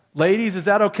 Ladies, is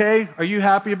that okay? Are you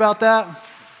happy about that?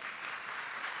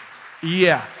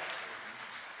 Yeah.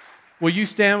 Will you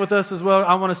stand with us as well?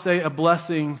 I want to say a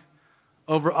blessing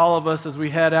over all of us as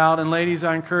we head out. And ladies,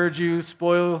 I encourage you,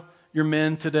 spoil your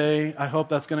men today. I hope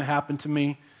that's going to happen to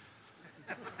me.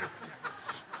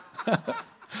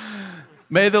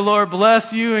 May the Lord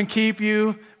bless you and keep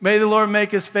you. May the Lord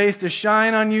make his face to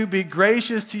shine on you, be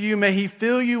gracious to you. May he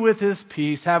fill you with his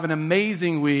peace. Have an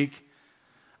amazing week.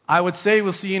 I would say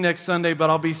we'll see you next Sunday, but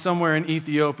I'll be somewhere in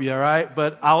Ethiopia, all right?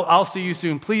 But I'll see you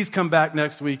soon. Please come back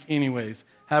next week anyways.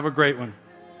 Have a great one.